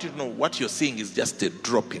 But I want you to know what you're seeing is just a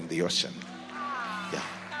drop in the ocean. Yeah.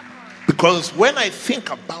 Because when I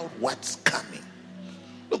think about what's coming,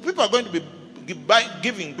 look, people are going to be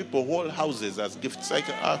giving people whole houses as gifts. Like,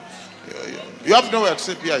 you have nowhere to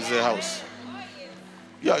say here is a house.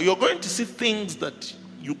 Yeah, you're going to see things that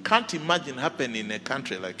you can't imagine happen in a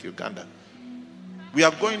country like Uganda. We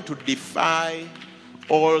are going to defy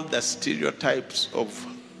all the stereotypes of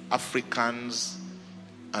Africans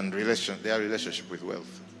and their relationship with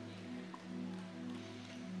wealth.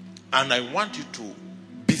 And I want you to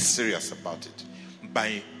be serious about it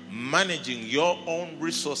by managing your own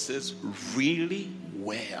resources really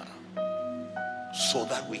well so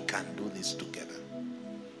that we can do this together.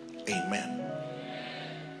 Amen.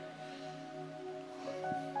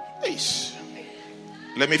 Eish.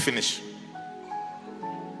 Let me finish.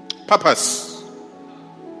 Purpose.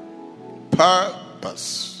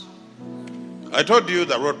 Purpose. I told you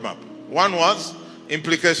the roadmap. One was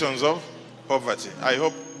implications of poverty. I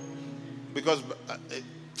hope, because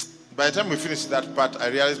by the time we finished that part, I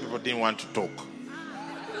realized people didn't want to talk.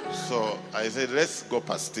 So I said, let's go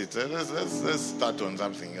past it. Let's start on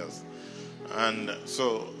something else. And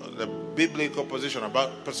so the biblical position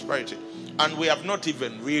about prosperity. And we have not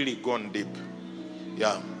even really gone deep.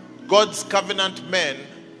 Yeah. God's covenant men,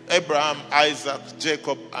 Abraham, Isaac,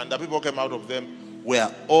 Jacob, and the people who came out of them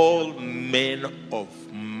were all men of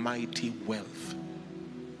mighty wealth.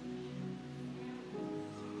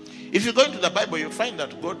 If you go into the Bible, you find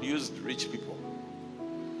that God used rich people.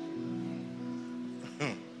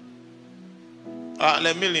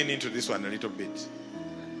 Let me lean into this one a little bit.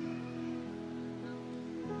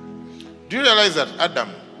 Do you realize that Adam,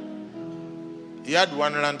 he had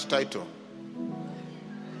one land title?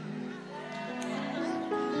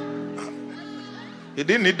 He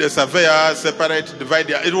didn't need a surveyor, separate, divide.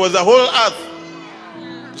 It was the whole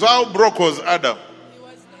earth. So how broke was Adam?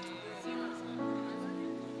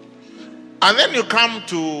 And then you come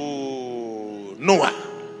to Noah.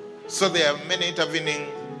 So there are many intervening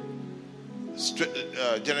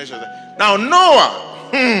generations. Now Noah,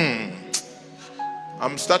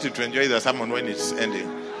 I'm starting to enjoy the sermon when it's ending.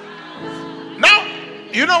 Now,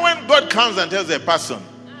 you know when God comes and tells a person,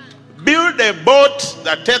 build a boat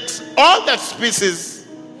that takes all the species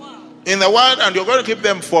in the world and you're going to keep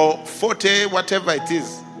them for 40, whatever it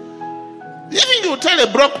is. Do you think you will tell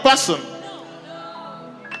a broke person?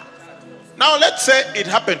 Now let's say it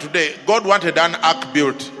happened today. God wanted an ark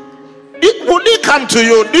built. Would he come to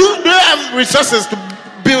you? Do you have resources to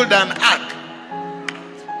build an ark?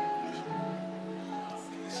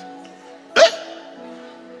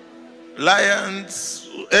 Lions,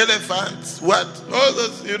 elephants, what? All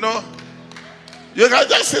those, you know. You can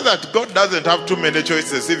just say that God doesn't have too many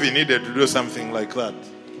choices if he needed to do something like that.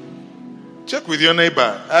 Check with your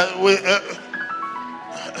neighbor.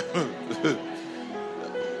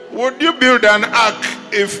 Would you build an ark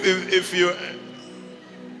if you...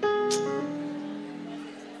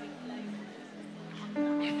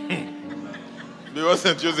 He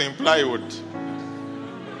wasn't using plywood.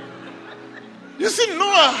 You see,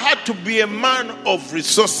 Noah had to be a man of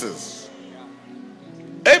resources.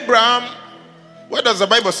 Abraham, what does the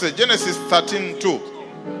Bible say? Genesis 13:2.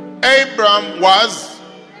 Abraham was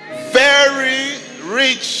very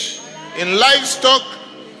rich in livestock,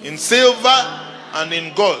 in silver, and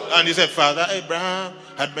in gold. And he said, Father Abraham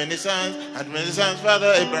had many sons,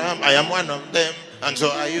 Father Abraham, I am one of them. And so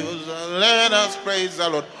I use, let us praise the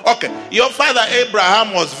Lord. Okay, your father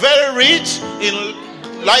Abraham was very rich in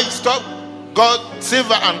livestock, gold,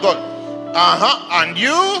 silver, and gold. And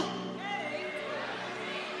you?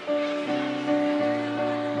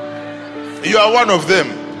 You are one of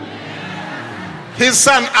them. His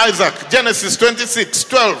son Isaac, Genesis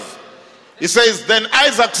 26:12. He says, then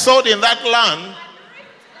Isaac sowed in that land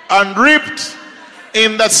and reaped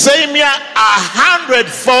in the same year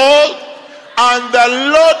 100-fold. And the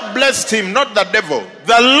Lord blessed him, not the devil.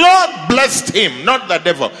 The Lord blessed him, not the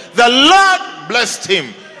devil. The Lord blessed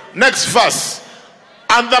him. Next verse.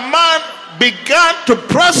 And the man began to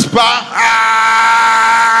prosper.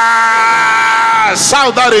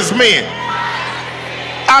 So that is me.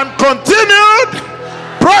 And continued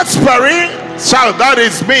prospering. So that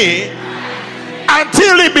is me.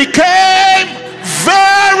 Until he became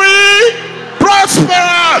very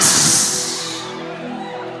prosperous.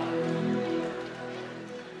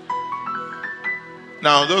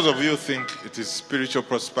 Now, those of you who think it is spiritual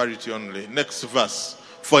prosperity only. Next verse.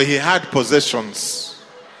 For he had possessions.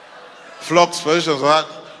 Flocks, possessions,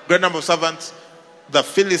 great number of servants. The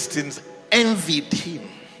Philistines envied him.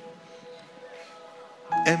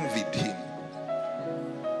 Envied him.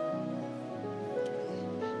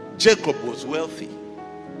 Jacob was wealthy.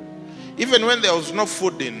 Even when there was no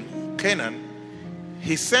food in Canaan,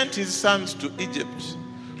 he sent his sons to Egypt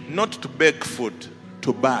not to beg food,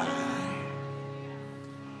 to buy.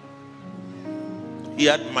 He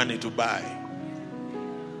had money to buy.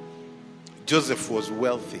 Joseph was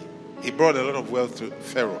wealthy. He brought a lot of wealth to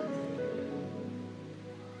Pharaoh.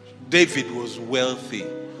 David was wealthy.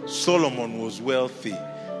 Solomon was wealthy.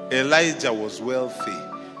 Elijah was wealthy.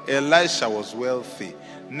 Elisha was wealthy.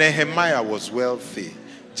 Nehemiah was wealthy.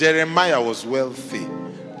 Jeremiah was wealthy.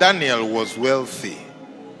 Daniel was wealthy.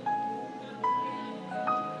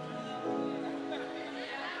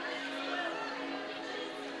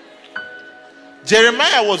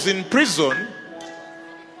 Jeremiah was in prison.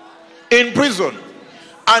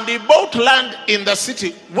 And he bought land in the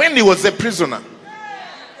city when he was a prisoner.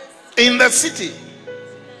 In the city.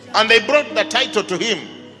 And they brought the title to him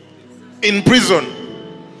in prison.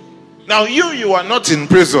 Now you are not in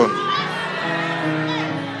prison.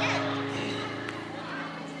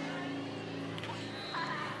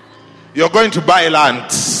 You're going to buy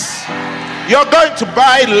land. You're going to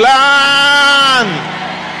buy land.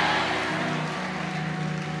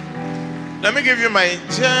 Let me give you my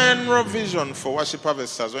general vision for worship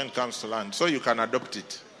harvesters when it comes to land, so you can adopt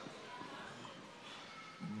it.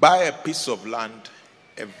 Buy a piece of land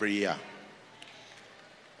every year.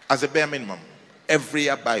 As a bare minimum. Every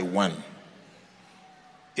year buy one.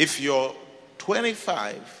 If you're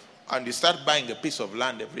 25 and you start buying a piece of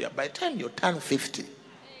land every year, by the time you turn 50,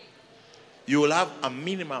 you will have a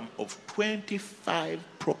minimum of 25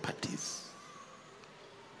 properties.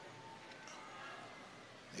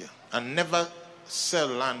 And never sell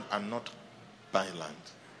land and not buy land.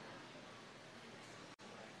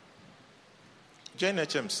 Join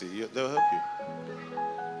HMC, they'll help you.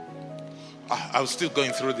 I was still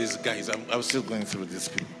going through these guys. I was still going through these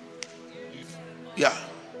people. Yeah.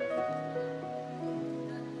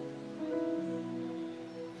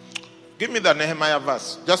 Give me the Nehemiah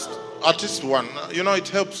verse. Just at least one. You know, it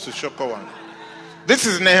helps to show one. This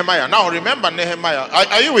is Nehemiah. Now remember Nehemiah.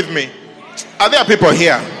 Are you with me? Are there people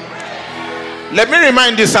here? Let me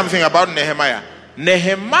remind you something about Nehemiah.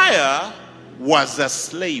 Nehemiah was a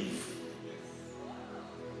slave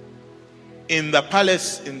in the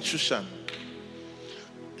palace in Shushan.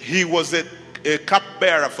 He was a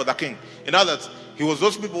cupbearer for the king. In other words, he was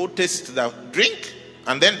those people who taste the drink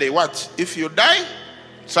and then they watch. If you die,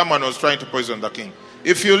 Someone was trying to poison the king.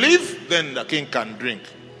 If you leave, then the king can drink.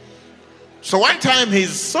 So one time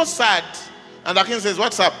he's so sad, and the king says,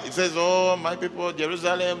 what's up? He says, oh, my people,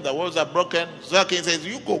 Jerusalem, the walls are broken. So the king says,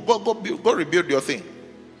 you go rebuild your thing.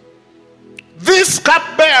 This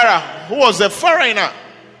cupbearer, who was a foreigner,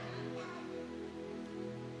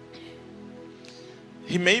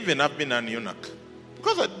 he may even have been an eunuch,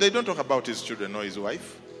 because they don't talk about his children or his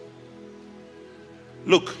wife.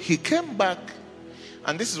 Look, he came back,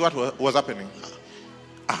 and this is what was happening.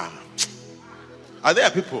 Are there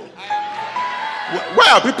people? Why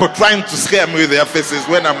are people trying to scare me with their faces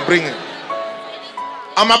when I'm bringing?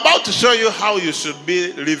 I'm about to show you how you should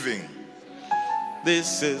be living.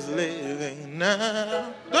 This is living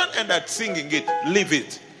now. Don't end up singing it. Live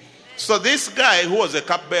it. So this guy who was a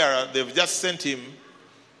cupbearer, they've just sent him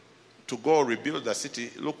to go rebuild the city.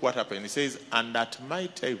 Look what happened. He says, and at my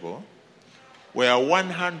table were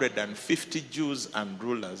 150 Jews and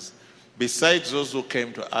rulers, besides those who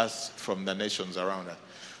came to us from the nations around us.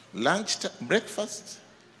 Breakfast,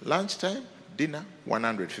 lunchtime, dinner,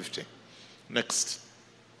 150. Next.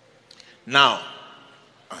 Now,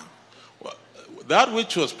 that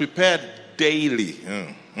which was prepared daily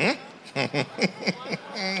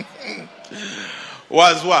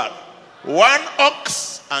was what? 1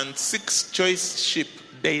 ox and 6 choice sheep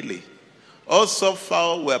daily. Also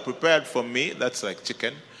fowl were prepared for me, that's like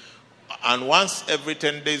chicken, and once every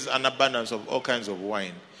 10 days an abundance of all kinds of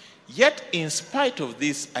wine. Yet in spite of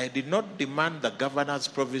this, I did not demand the governor's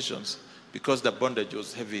provisions, because the bondage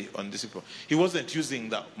was heavy on these people. He wasn't using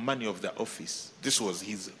the money of the office. This was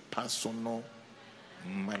his personal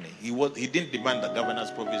money. He didn't demand the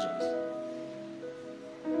governor's provisions.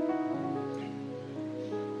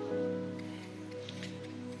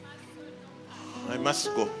 I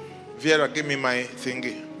must go. Vera, give me my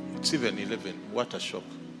thingy. It's even 11. What a shock.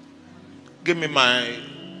 Give me my...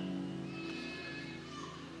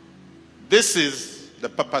 This is the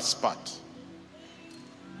purpose part.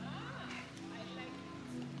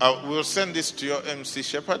 We'll send this to your MC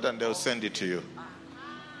Shepherd and they'll send it to you.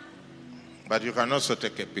 But you can also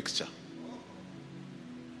take a picture.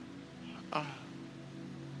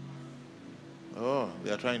 Oh,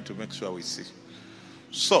 they are trying to make sure we see.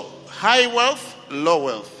 So, high wealth, low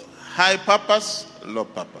wealth. High purpose, low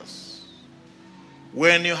purpose.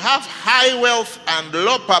 When you have high wealth and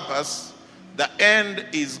low purpose, the end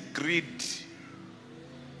is greed.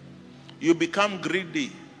 You become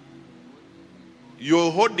greedy.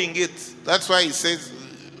 You're holding it. That's why he says,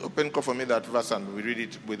 open for me that verse and we read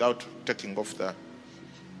it without taking off the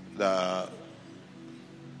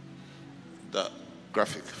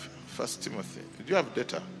graphic. 1 Timothy. Do you have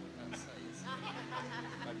data?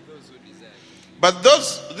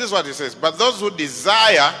 This is what he says. But those who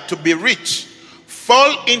desire to be rich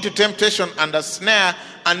fall into temptation and a snare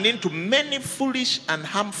and into many foolish and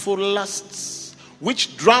harmful lusts,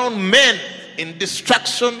 which drown men in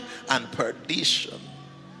destruction and perdition.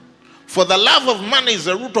 For the love of money is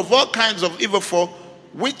the root of all kinds of evil, for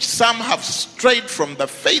which some have strayed from the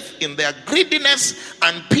faith in their greediness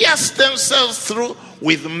and pierced themselves through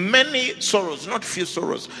with many sorrows. Not few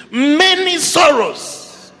sorrows, many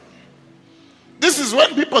sorrows. This is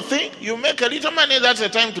when people think you make a little money, that's the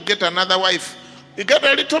time to get another wife. You get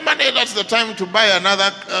a little money, that's the time to buy another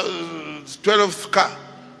 12th car.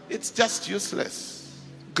 It's just useless.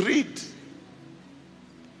 Greed.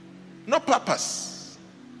 No purpose.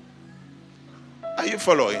 Are you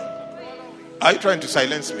following? Are you trying to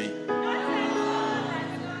silence me?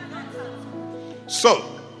 So,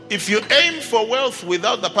 if you aim for wealth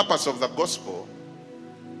without the purpose of the gospel,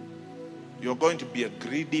 you're going to be a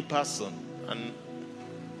greedy person. And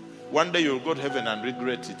one day you'll go to heaven and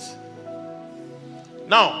regret it.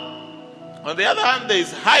 Now, on the other hand, there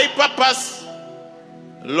is high purpose,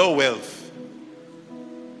 low wealth.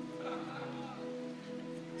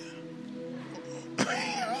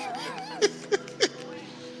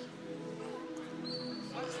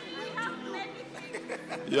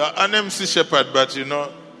 You're an MC Shepherd, but you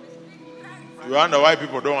wonder why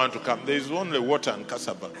people don't want to come. There is only water and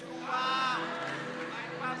cassava.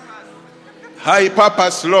 High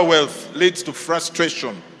purpose, low wealth leads to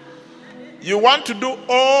frustration. You want to do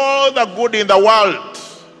all the good in the world.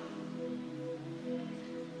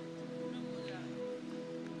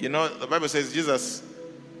 The Bible says Jesus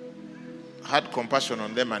had compassion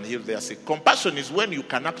on them and healed their sick. Compassion is when you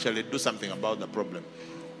can actually do something about the problem.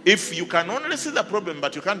 If you can only see the problem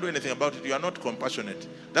but you can't do anything about it, you are not compassionate.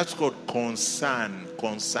 That's called concern.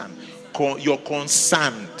 You're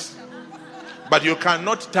concerned. But you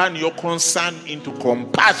cannot turn your concern into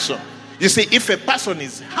compassion. You see, if a person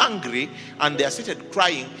is hungry and they are seated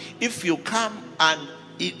crying, if you come and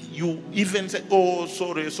you even say, oh,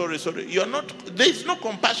 sorry. You're not, there is no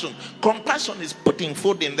compassion. Compassion is putting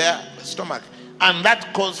food in their stomach, and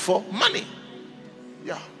that calls for money.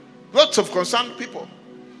 Yeah. Lots of concerned people,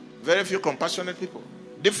 very few compassionate people.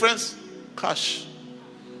 Difference? Cash.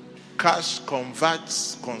 Cash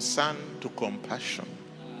converts concern to compassion.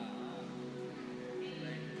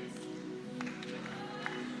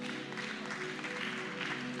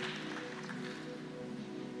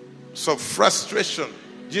 So frustration.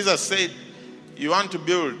 Jesus said, you want to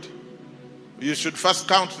build, you should first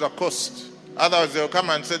count the cost. Otherwise they'll come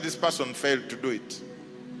and say this person failed to do it.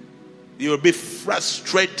 You'll be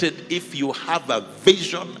frustrated if you have a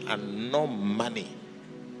vision and no money.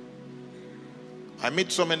 I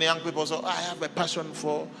meet so many young people say, I have a passion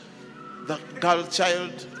for the girl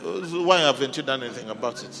child. Why haven't you done anything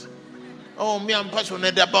about it? Oh, me, I'm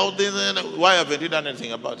passionate about this. Why haven't you done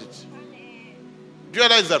anything about it? Do you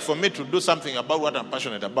realize that for me to do something about what I'm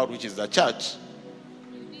passionate about, which is the church?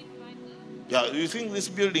 Yeah, you think this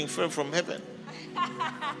building fell from heaven?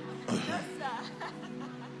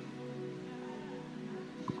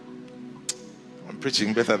 I'm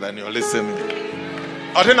preaching better than you're listening.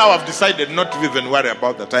 I think now I've decided not to even worry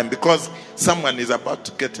about the time, because someone is about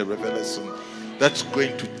to get a revelation that's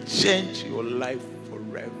going to change your life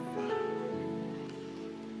forever.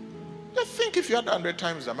 Just think, if you had 100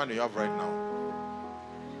 times the money you have right now,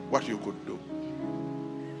 what you could do.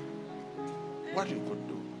 What you could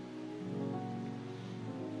do.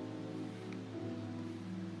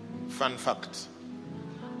 Fun fact.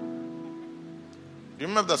 Do you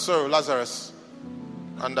remember the story of Lazarus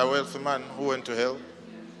and the wealthy man who went to hell?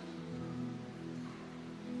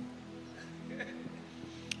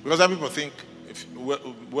 Because some people think if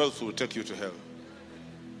wealth will take you to hell.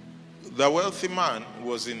 The wealthy man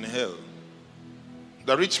was in hell.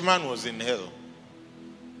 The rich man was in hell.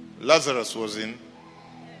 Lazarus was in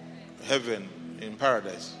heaven, in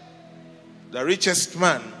paradise. The richest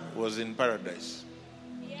man was in paradise.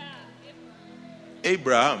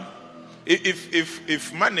 Abraham.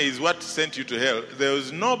 If money is what sent you to hell, there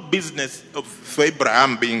was no business for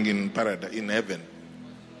Abraham being in paradise, in heaven.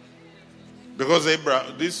 Because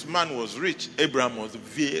this man was rich. Abraham was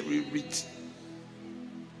very rich.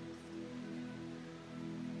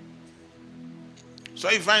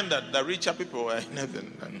 So you find that the richer people were in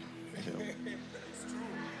heaven than hell.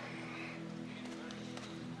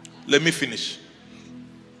 Let me finish.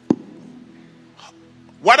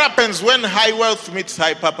 What happens when high wealth meets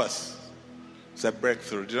high purpose? It's a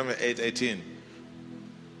breakthrough. Deuteronomy 8:18.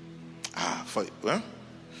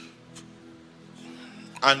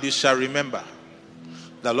 And you shall remember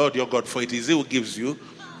the Lord your God, for it is he who gives you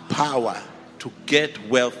power to get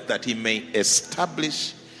wealth, that he may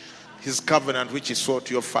establish his covenant which he swore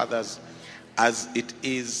to your fathers, as it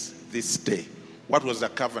is this day. What was the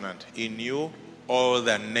covenant? In you all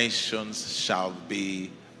the nations shall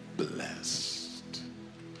be blessed.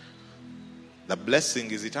 The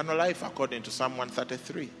blessing is eternal life, according to Psalm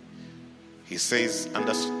 133. He says, and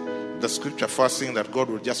the scripture foreseeing that God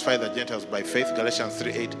will justify the Gentiles by faith, Galatians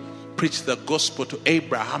 3:8, preach the gospel to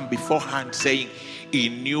Abraham beforehand, saying,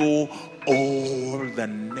 in you all the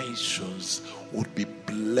nations would be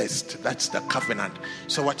blessed. That's the covenant.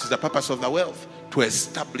 So what is the purpose of the wealth? To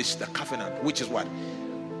establish the covenant, which is what?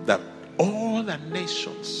 That all the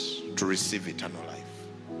nations to receive eternal life.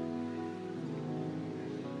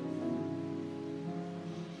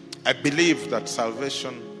 I believe that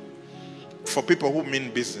salvation for people who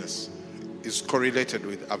mean business is correlated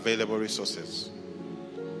with available resources.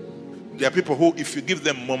 There are people who, if you give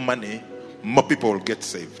them more money, more people will get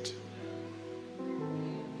saved.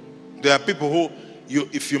 There are people who,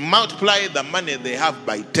 if you multiply the money they have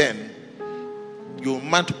by 10, you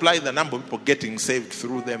multiply the number of people getting saved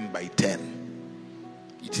through them by 10.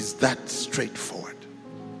 It is that straightforward.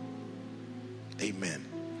 Amen.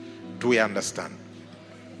 Do we understand?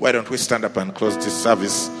 Why don't we stand up and close this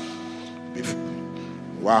service?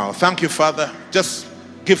 Wow. Thank you, Father. Just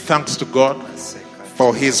give thanks to God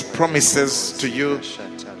for his promises to you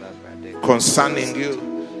concerning you,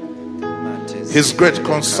 his great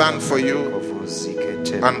concern for you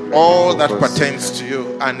and all that pertains to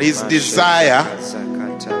you, and his desire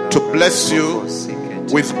to bless you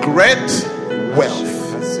with great wealth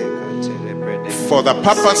for the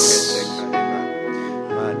purpose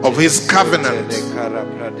of his covenant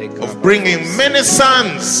of bringing many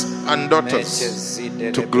sons and daughters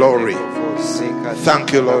to glory.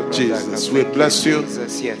 Thank you, Lord Jesus. We bless you.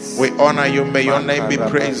 We honor you. May your name be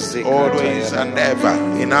praised always and ever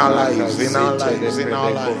in our lives, in our lives, in our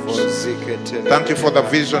lives. Thank you for the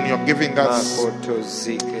vision you're giving us.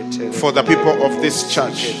 for the people of this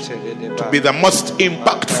church to be the most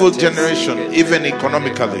impactful generation, even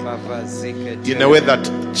economically, in a way that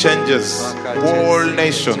changes whole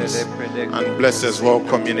nations and blesses whole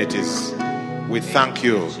communities. We thank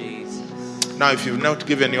you. Now, if you've not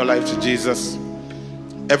given your life to Jesus,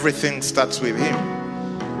 everything starts with Him.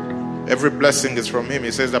 Every blessing is from Him.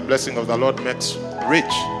 He says the blessing of the Lord makes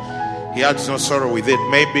rich. He adds no sorrow with it.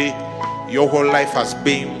 Maybe your whole life has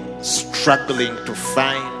been struggling to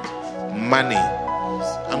find money,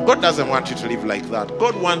 and God doesn't want you to live like that.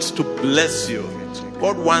 God wants to bless you.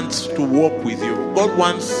 God wants to walk with you. God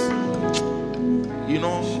wants,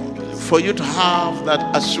 for you to have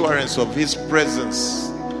that assurance of His presence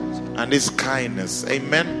and His kindness.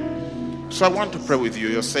 Amen. So I want to pray with you.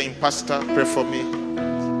 You're saying, Pastor, pray for me.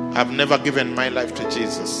 I've never given my life to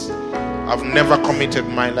Jesus. I've never committed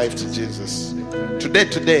my life to Jesus.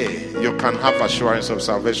 Today, you can have assurance of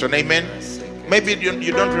salvation. Amen. Maybe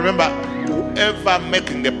you don't remember ever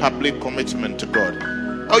making a public commitment to God.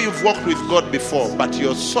 Or you've walked with God before, but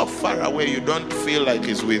you're so far away you don't feel like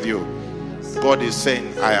He's with you. God is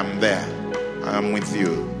saying, I am there. I am with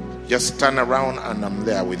you. Just turn around and I'm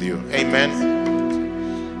there with you.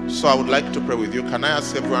 Amen. So I would like to pray with you. Can I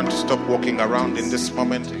ask everyone to stop walking around in this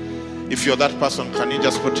moment? If you're that person, can you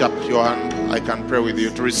just put up your hand? I can pray with you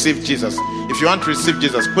to receive Jesus. If you want to receive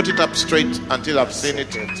Jesus, put it up straight until I've seen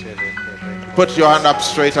it. Put your hand up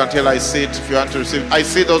straight until I see it. If you want to receive, I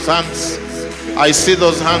see those hands. I see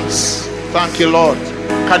those hands. Thank you, Lord.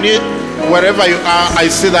 Can you, wherever you are, I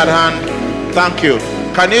see that hand. Thank you.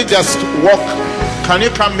 Can you just walk? Can you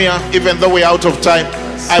come here, even though we're out of time?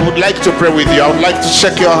 I would like to pray with you. I would like to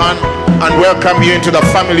shake your hand and welcome you into the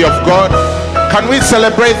family of God. Can we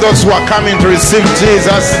celebrate those who are coming to receive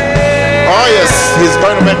Jesus? Oh yes, He's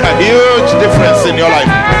going to make a huge difference in your life.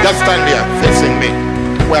 Just stand here facing me.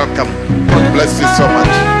 Welcome. God bless you so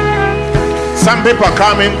much. Some people are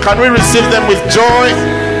coming. Can we receive them with joy?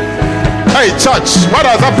 Hey church, what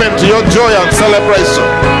has happened to your joy and celebration?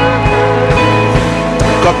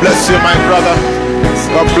 God bless you, my brother.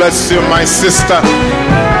 God bless you, my sister.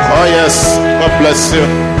 Oh yes, God bless you.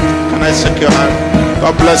 Can I shake your hand?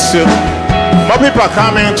 God bless you. More people are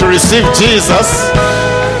coming to receive Jesus,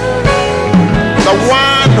 the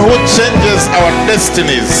one who changes our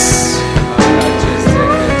destinies.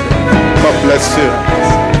 God bless you.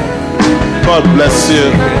 God bless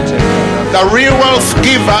you. The real wealth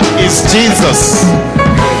giver is Jesus,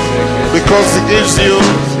 because He gives you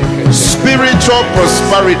spiritual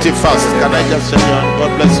prosperity first. Can I just say that?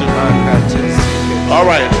 God bless you. All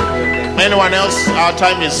right. Anyone else? Our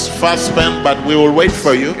time is fast spent, but we will wait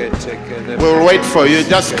for you. We will wait for you.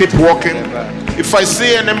 Just keep walking. If I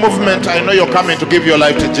see any movement, I know you're coming to give your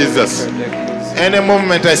life to Jesus. Any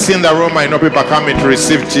movement I see in the room, I know people are coming to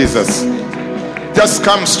receive Jesus. Just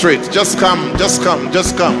come straight. Just come. Just come.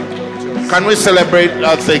 Just come. Can we celebrate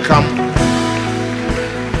as they come?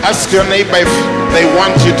 Ask your neighbor if they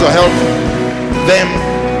want you to help them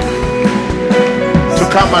to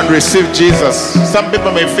come and receive Jesus. Some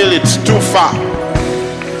people may feel it's too far.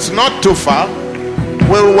 It's not too far.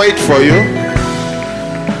 We'll wait for you.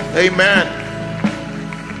 Amen.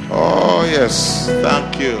 Oh yes,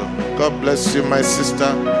 thank you. God bless you, my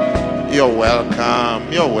sister. You're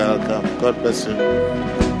welcome. You're welcome. God bless you.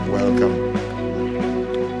 Welcome.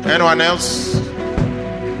 Anyone else?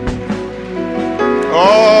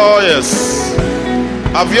 Oh yes.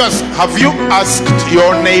 Have you asked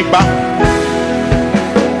your neighbor?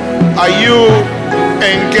 Are you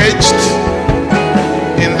engaged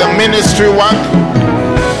in the ministry work?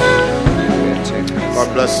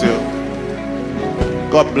 God bless you.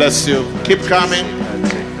 God bless you. Keep coming.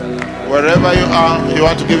 Wherever you are, you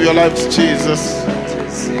want to give your life to Jesus.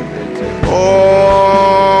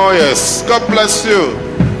 Oh yes. God bless you.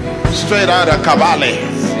 Straight out of Kabale.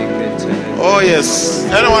 Oh yes.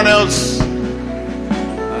 Anyone else?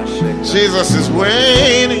 Jesus is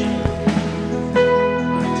waiting.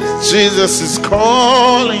 Jesus is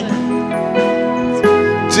calling.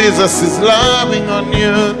 Jesus is loving on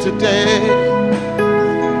you today.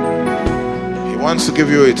 He wants to give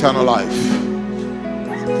you eternal life.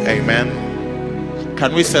 Amen.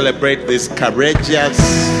 Can we celebrate this courageous?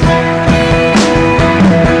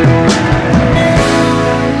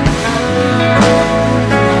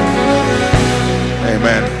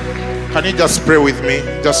 Amen. Can you just pray with me?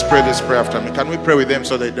 Just pray this prayer after me. Can we pray with them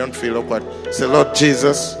so they don't feel awkward? Say, Lord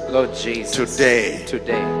Jesus, today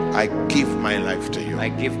I give my life to you. I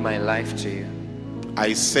give my life to you.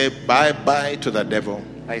 I say bye-bye to the devil.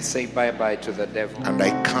 I say bye-bye to the devil. And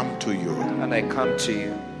I come to you. And I come to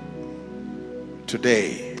you.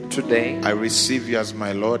 Today Today, I receive you as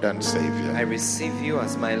my Lord and Savior. I receive you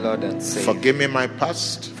as my Lord and Savior. Forgive me my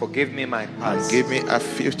past. Forgive me my And past. give me a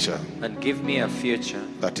future And give me a future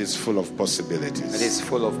that is full of possibilities. that is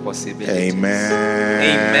full of possibilities. Amen.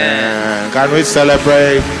 Amen. Can we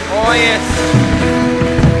celebrate? Oh yes.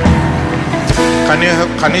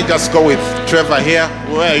 Can you just go with Trevor here?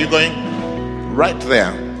 Where are you going? Right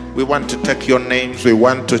there. We want to take your names. We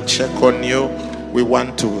want to check on you. We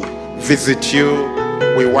want to visit you.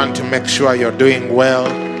 We want to make sure you're doing well.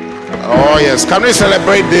 Oh yes. Can we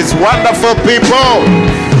celebrate these wonderful people?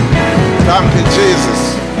 Thank you, Jesus.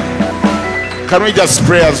 Can we just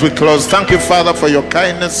pray as we close? Thank you, Father, for your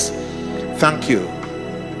kindness. Thank you.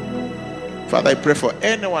 Father, I pray for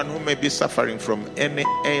anyone who may be suffering from any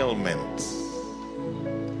ailment.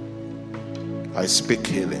 I speak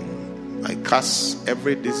healing. I curse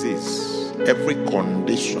every disease, every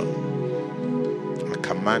condition. I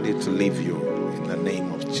command it to leave you in the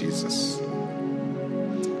name of Jesus.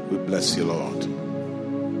 We bless you, Lord.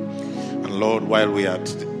 And Lord, while we are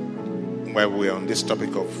on this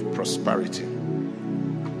topic of prosperity,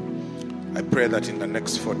 I pray that in the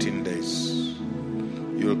next 14 days,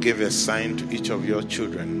 you will give a sign to each of your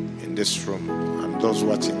children in this room and those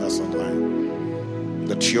watching us online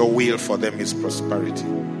that your will for them is prosperity.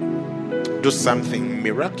 Do something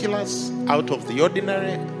miraculous out of the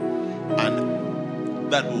ordinary,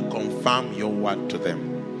 and that will confirm your word to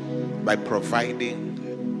them by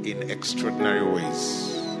providing in extraordinary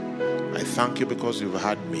ways. I thank you because you've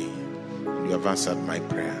heard me and you have answered my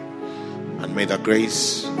prayer. And may the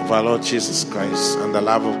grace of our Lord Jesus Christ and the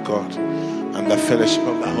love of God and the fellowship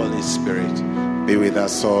of the Holy Spirit be with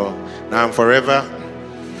us all now and forever.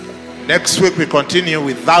 Next week we continue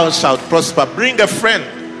with Thou Shalt Prosper. Bring a friend.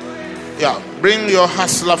 Yeah, bring your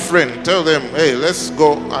hustler friend. Tell them, hey, let's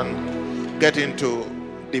go and get into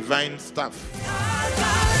divine stuff.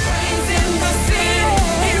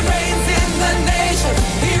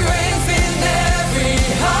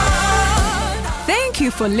 Thank you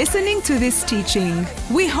for listening to this teaching.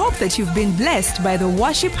 We hope that you've been blessed by the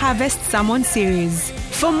Worship Harvest Sermon Series.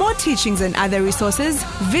 For more teachings and other resources,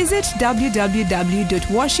 visit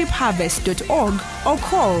www.worshipharvest.org or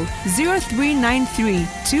call 0393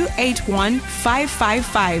 281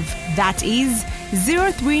 555. That is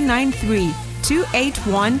 0393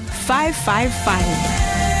 281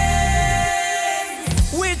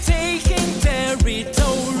 555. We're taking territory.